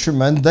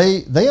fishermen,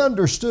 they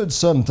understood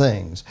some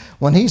things.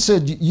 When he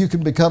said you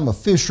can become a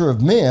fisher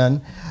of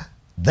men,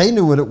 they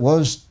knew what it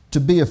was to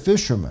be a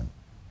fisherman.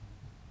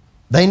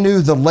 They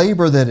knew the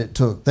labor that it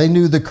took. They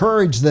knew the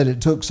courage that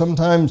it took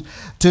sometimes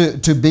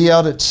to be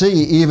out at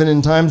sea, even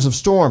in times of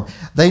storm.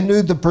 They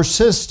knew the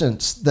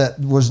persistence that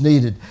was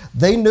needed.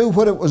 They knew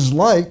what it was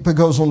like,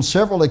 because on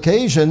several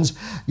occasions,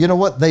 you know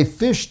what, they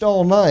fished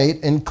all night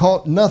and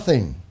caught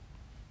nothing.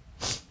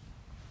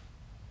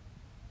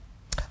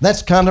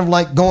 That's kind of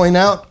like going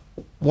out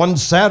one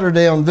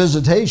Saturday on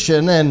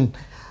visitation, and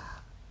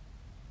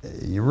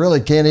you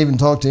really can't even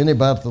talk to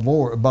anybody about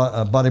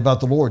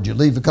the Lord. You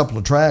leave a couple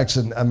of tracts,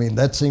 and I mean,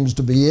 that seems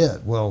to be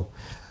it. Well,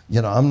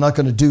 you know, I'm not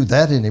going to do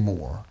that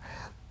anymore.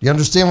 You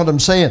understand what I'm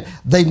saying?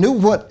 They knew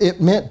what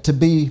it meant to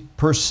be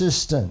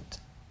persistent.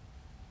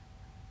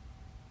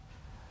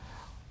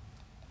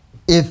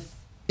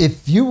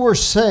 If you were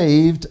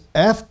saved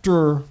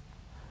after,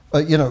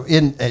 you know,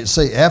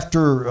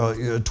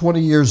 after 20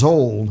 years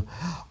old,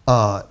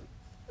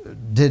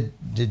 did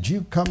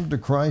you come to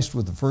Christ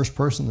with the first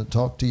person that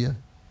talked to you?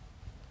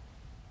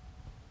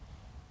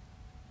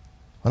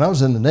 When I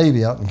was in the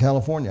Navy out in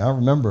California, I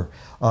remember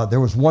there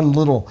was one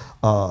little,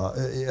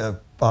 a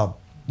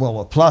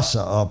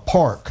plaza, a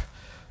park,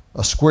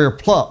 a square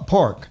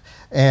park.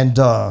 And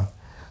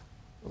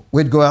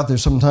we'd go out there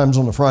sometimes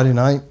on a Friday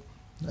night.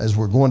 As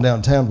we're going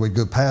downtown, we'd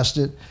go past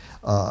it,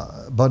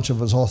 a bunch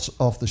of us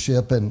off the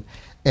ship. And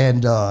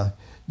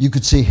you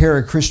could see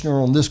Hare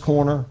Krishna on this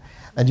corner,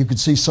 and you could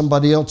see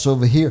somebody else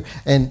over here,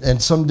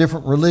 and some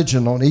different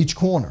religion on each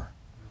corner.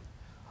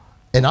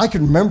 And I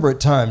can remember at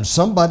times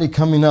somebody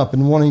coming up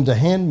and wanting to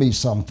hand me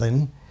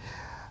something,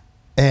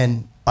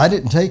 and I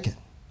didn't take it.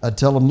 I'd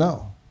tell them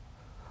no.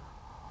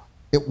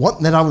 It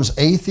wasn't that I was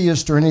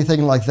atheist or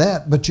anything like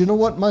that, but you know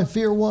what my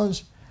fear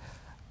was?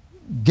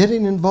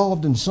 Getting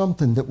involved in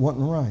something that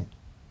wasn't right.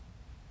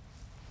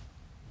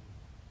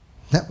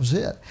 That was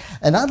it.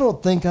 And I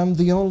don't think I'm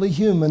the only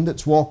human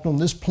that's walked on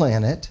this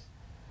planet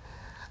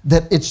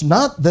that it's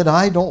not that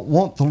I don't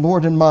want the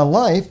Lord in my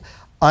life.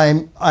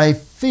 I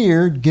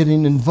feared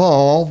getting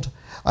involved.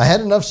 I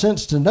had enough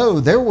sense to know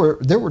there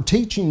were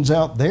teachings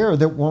out there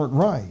that weren't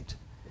right.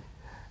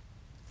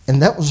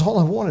 And that was all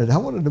I wanted. I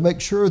wanted to make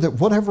sure that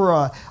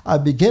whatever I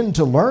began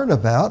to learn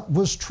about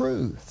was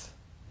truth.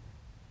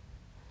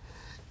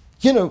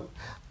 You know,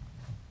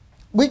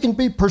 we can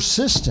be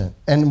persistent.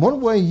 And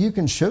one way you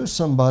can show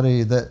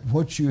somebody that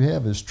what you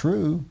have is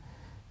true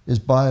is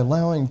by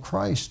allowing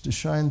Christ to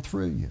shine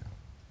through you.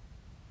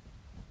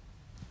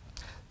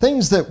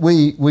 Things that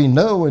we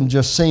know and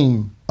just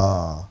seem,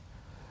 I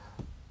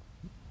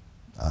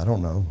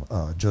don't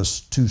know,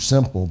 just too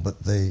simple,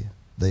 but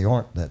they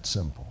aren't that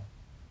simple.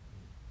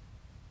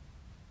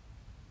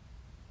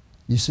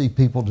 You see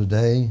people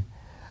today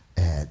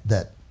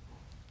that,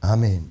 I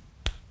mean,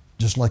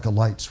 just like a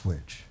light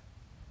switch,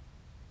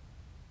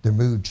 their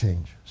mood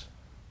changes.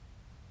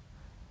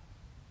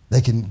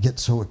 They can get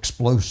so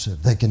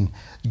explosive. They can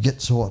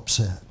get so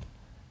upset.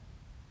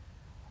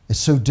 It's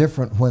so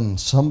different when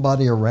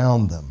somebody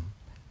around them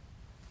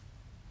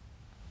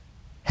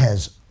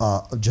has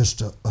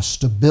just a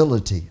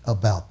stability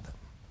about them,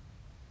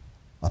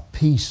 a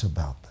peace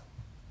about them.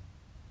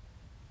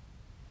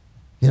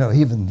 You know,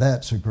 even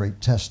that's a great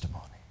testimony,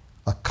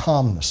 a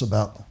calmness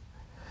about them.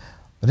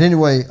 But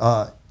anyway,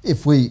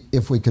 if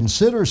we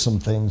consider some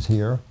things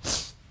here,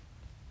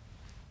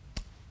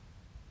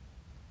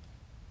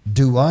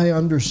 do I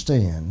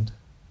understand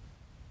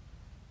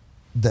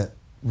that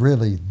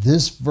really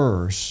this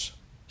verse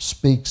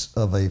speaks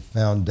of a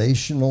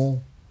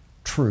foundational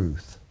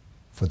truth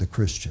for the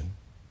Christian?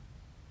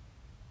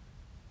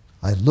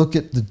 I look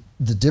at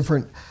the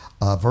different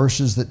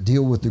verses that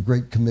deal with the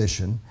Great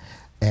Commission,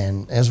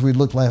 and as we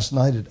looked last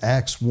night at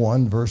Acts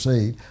 1, verse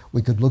 8,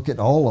 we could look at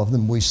all of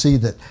them. We see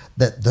that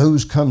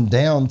those come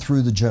down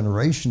through the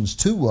generations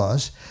to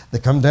us. They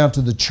come down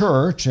to the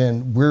church,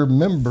 and we're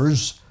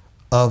members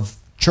of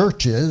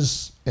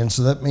churches, and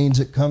so that means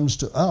it comes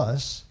to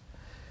us.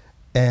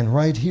 And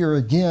right here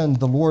again,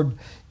 the Lord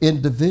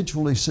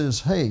individually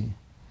says, hey,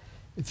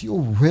 if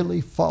you'll really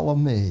follow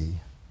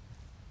me,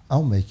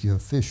 I'll make you a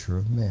fisher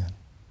of men.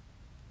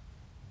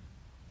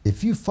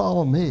 If you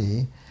follow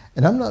me,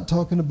 and I'm not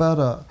talking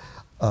about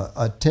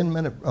a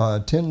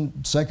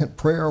 10-second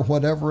prayer or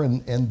whatever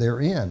and they're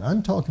in.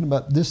 I'm talking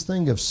about this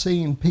thing of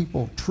seeing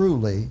people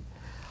truly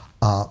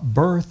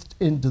birthed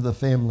into the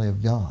family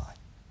of God.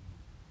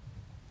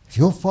 If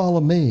you'll follow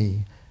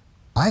me,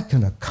 I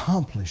can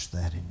accomplish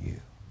that in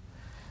you.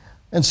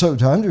 And so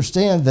to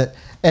understand that,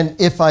 and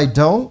if I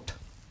don't,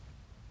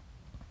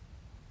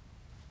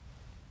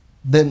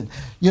 then,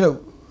 you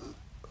know,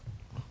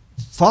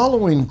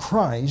 following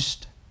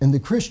Christ in the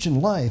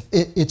Christian life,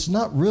 it's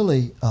not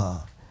really,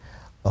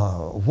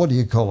 what do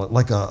you call it,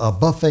 like a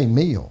buffet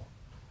meal.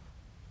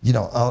 You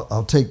know,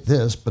 I'll take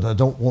this, but I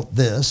don't want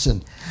this.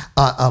 And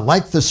I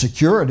like the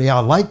security. I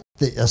like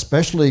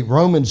especially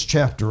Romans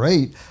chapter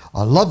 8.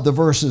 I love the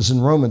verses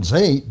in Romans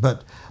 8,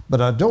 but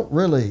I don't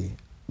really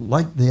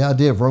like the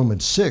idea of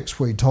Romans 6,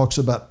 where he talks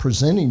about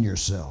presenting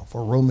yourself,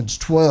 or Romans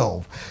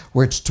 12,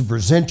 where it's to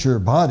present your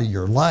body,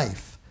 your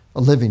life, a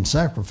living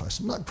sacrifice.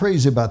 I'm not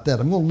crazy about that.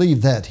 I'm going to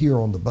leave that here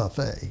on the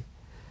buffet.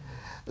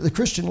 The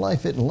Christian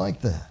life isn't like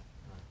that.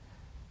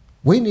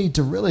 We need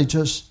to really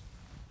just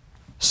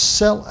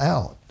sell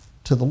out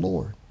to the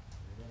Lord.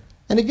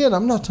 And again,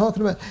 I'm not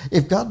talking about,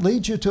 if God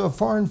leads you to a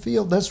foreign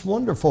field, that's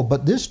wonderful,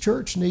 but this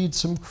church needs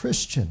some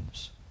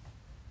Christians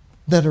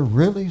that are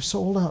really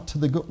sold out to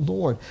the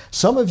Lord.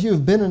 Some of you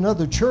have been in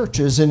other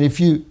churches, and if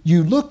you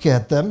look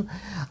at them,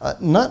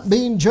 not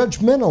being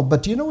judgmental,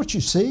 but do you know what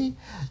you see?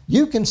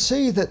 You can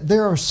see that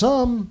there are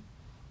some,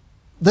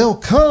 they'll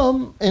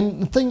come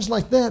and things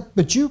like that,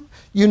 but you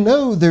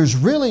know there's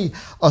really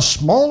a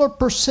smaller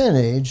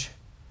percentage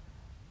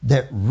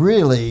that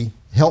really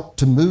help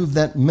to move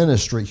that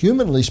ministry,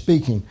 humanly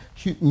speaking,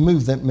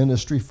 move that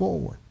ministry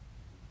forward.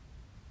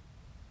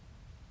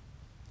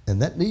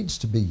 And that needs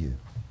to be you.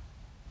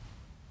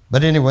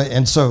 But anyway,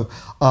 and so,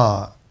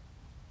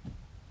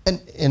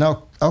 and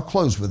I'll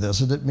close with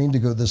this. I didn't mean to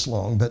go this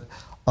long, but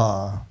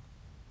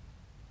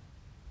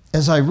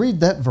as I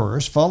read that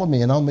verse, follow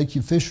me and I'll make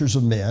you fishers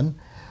of men.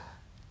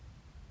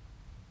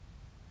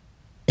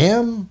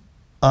 Am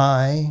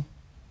I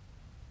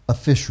a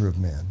fisher of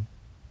men?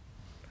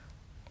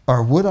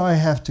 Or would I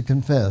have to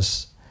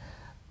confess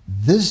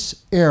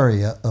this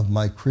area of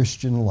my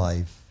Christian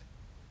life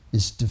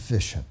is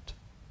deficient?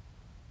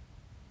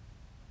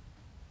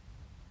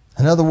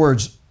 In other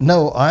words,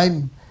 no,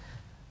 I'm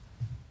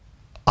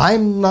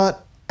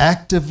not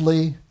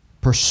actively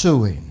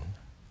pursuing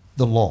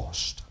the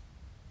lost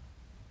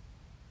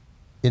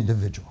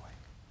individually.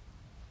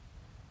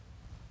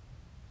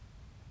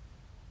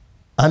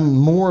 I'm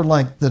more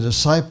like the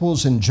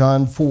disciples in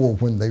John 4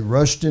 when they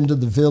rushed into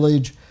the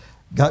village,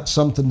 got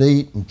something to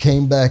eat, and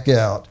came back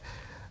out.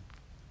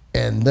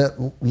 And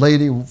that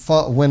lady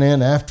went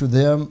in after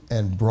them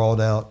and brought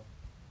out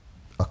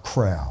a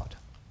crowd.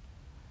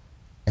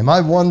 Am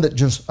I one that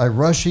just, I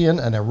rush in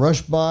and I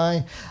rush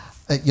by?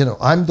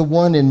 I'm the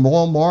one in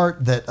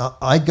Walmart that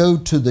I go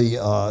to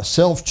the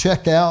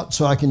self-checkout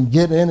so I can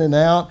get in and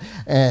out,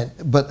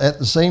 but at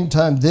the same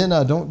time, then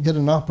I don't get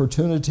an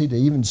opportunity to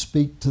even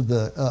speak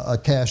to a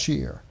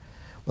cashier.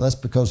 Well, that's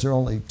because there are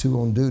only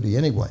 2 on duty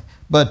anyway.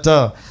 But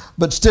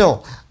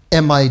still,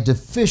 am I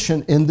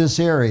deficient in this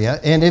area?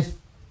 And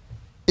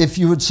if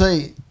you would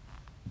say,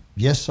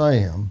 yes, I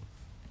am,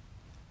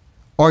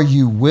 are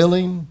you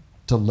willing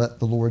to let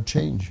the Lord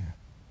change you?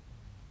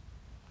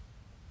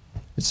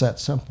 It's that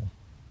simple.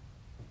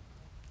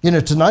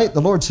 Tonight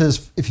the Lord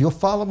says, if you'll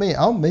follow me,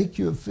 I'll make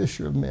you a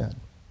fisher of men.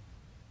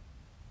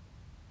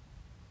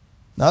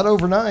 Not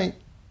overnight,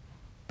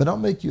 but I'll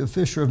make you a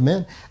fisher of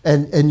men.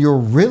 And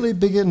you'll really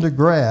begin to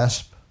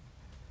grasp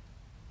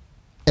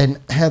and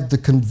have the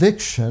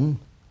conviction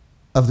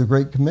of the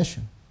Great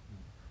Commission.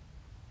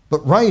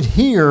 But right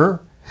here,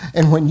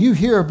 and when you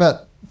hear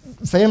about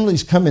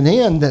families coming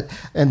in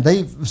and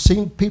they've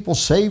seen people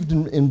saved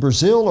in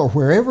Brazil or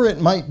wherever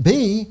it might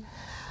be,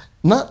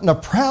 not in a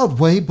proud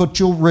way, but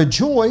you'll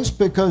rejoice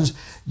because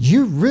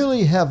you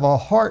really have a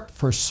heart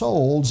for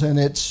souls, and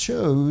it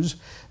shows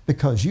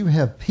because you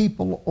have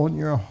people on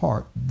your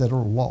heart that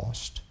are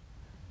lost,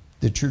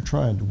 that you're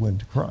trying to win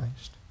to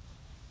Christ.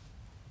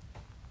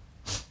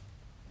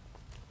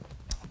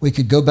 We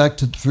could go back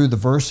through the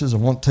verses. I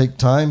won't take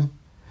time,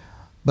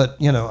 but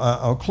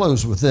I'll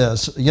close with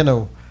this. We've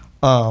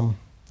got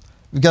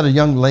a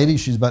young lady.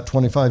 She's about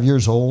 25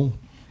 years old.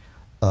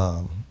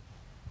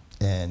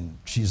 And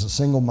she's a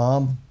single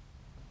mom.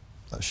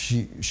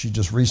 She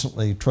just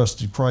recently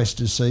trusted Christ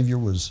as Savior,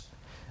 was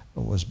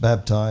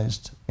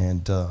baptized,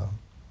 and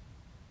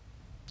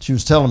she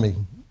was telling me,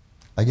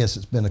 I guess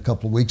it's been a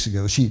couple of weeks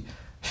ago, she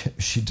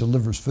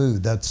delivers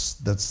food. That's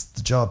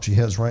the job she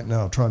has right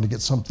now, trying to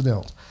get something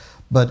else.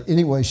 But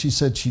anyway, she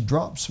said she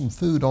dropped some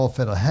food off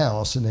at a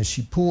house, and as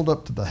she pulled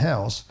up to the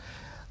house,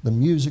 the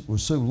music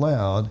was so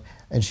loud,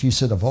 and she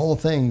said of all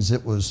things,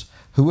 it was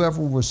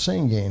whoever was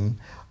singing,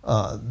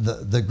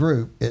 the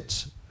group,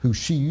 it's who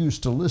she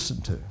used to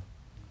listen to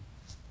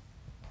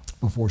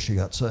before she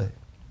got saved.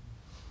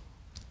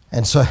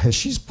 And so as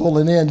she's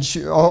pulling in,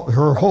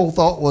 her whole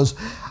thought was,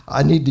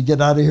 I need to get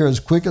out of here as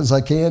quick as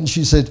I can.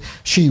 She said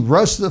she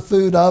rushed the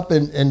food up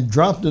and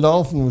dropped it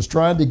off and was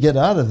trying to get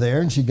out of there,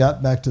 and she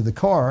got back to the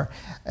car,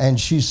 and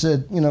she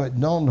said, it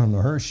dawned on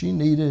her she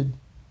needed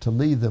to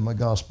leave them a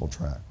gospel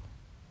tract.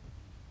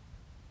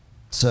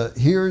 So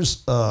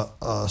here's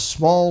a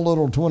small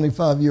little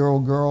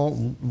 25-year-old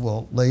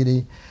girl,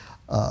 lady,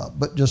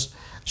 but just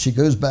she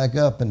goes back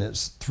up and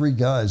it's 3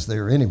 guys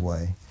there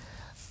anyway.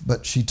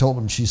 But she told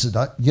them, she said,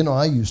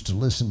 I used to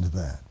listen to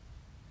that.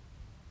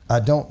 I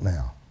don't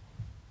now.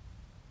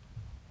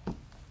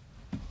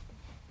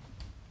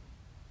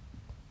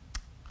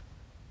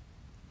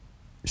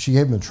 She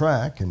gave them a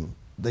tract and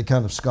they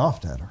kind of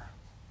scoffed at her.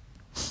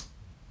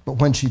 But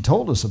when she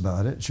told us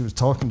about it, she was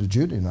talking to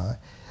Judy and I,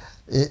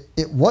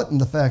 it wasn't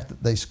the fact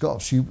that they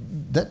scoffed.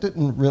 That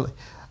didn't really.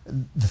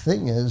 The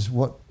thing is,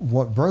 what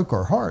broke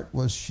her heart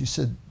was she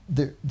said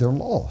they're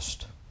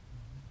lost,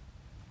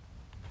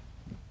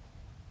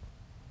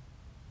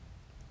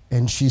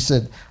 and she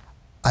said,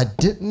 I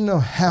didn't know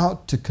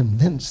how to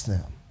convince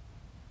them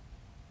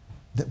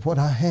that what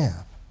I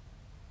have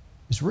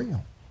is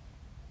real.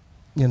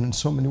 And in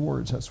so many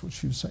words, that's what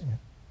she was saying.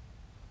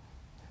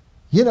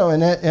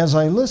 And as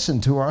I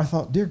listened to her, I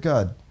thought, dear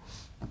God,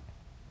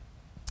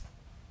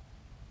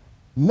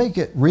 make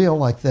it real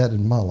like that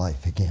in my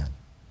life again.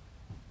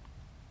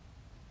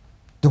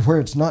 To where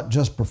it's not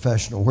just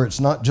professional, where it's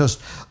not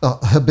just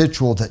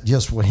habitual that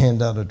just will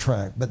hand out a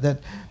tract, but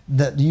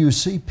that you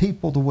see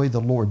people the way the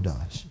Lord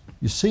does.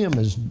 You see them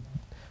as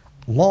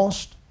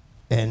lost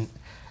and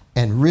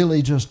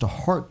really just a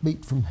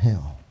heartbeat from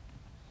hell.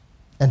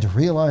 And to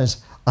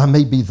realize I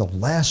may be the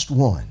last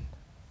one.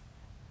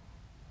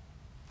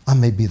 I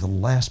may be the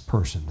last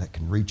person that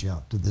can reach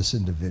out to this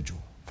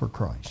individual for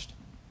Christ.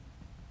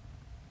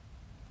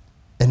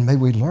 And may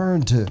we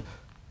learn to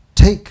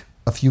take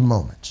a few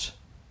moments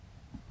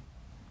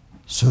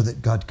so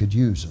that God could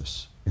use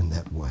us in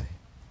that way.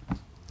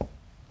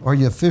 Are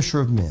you a fisher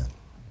of men?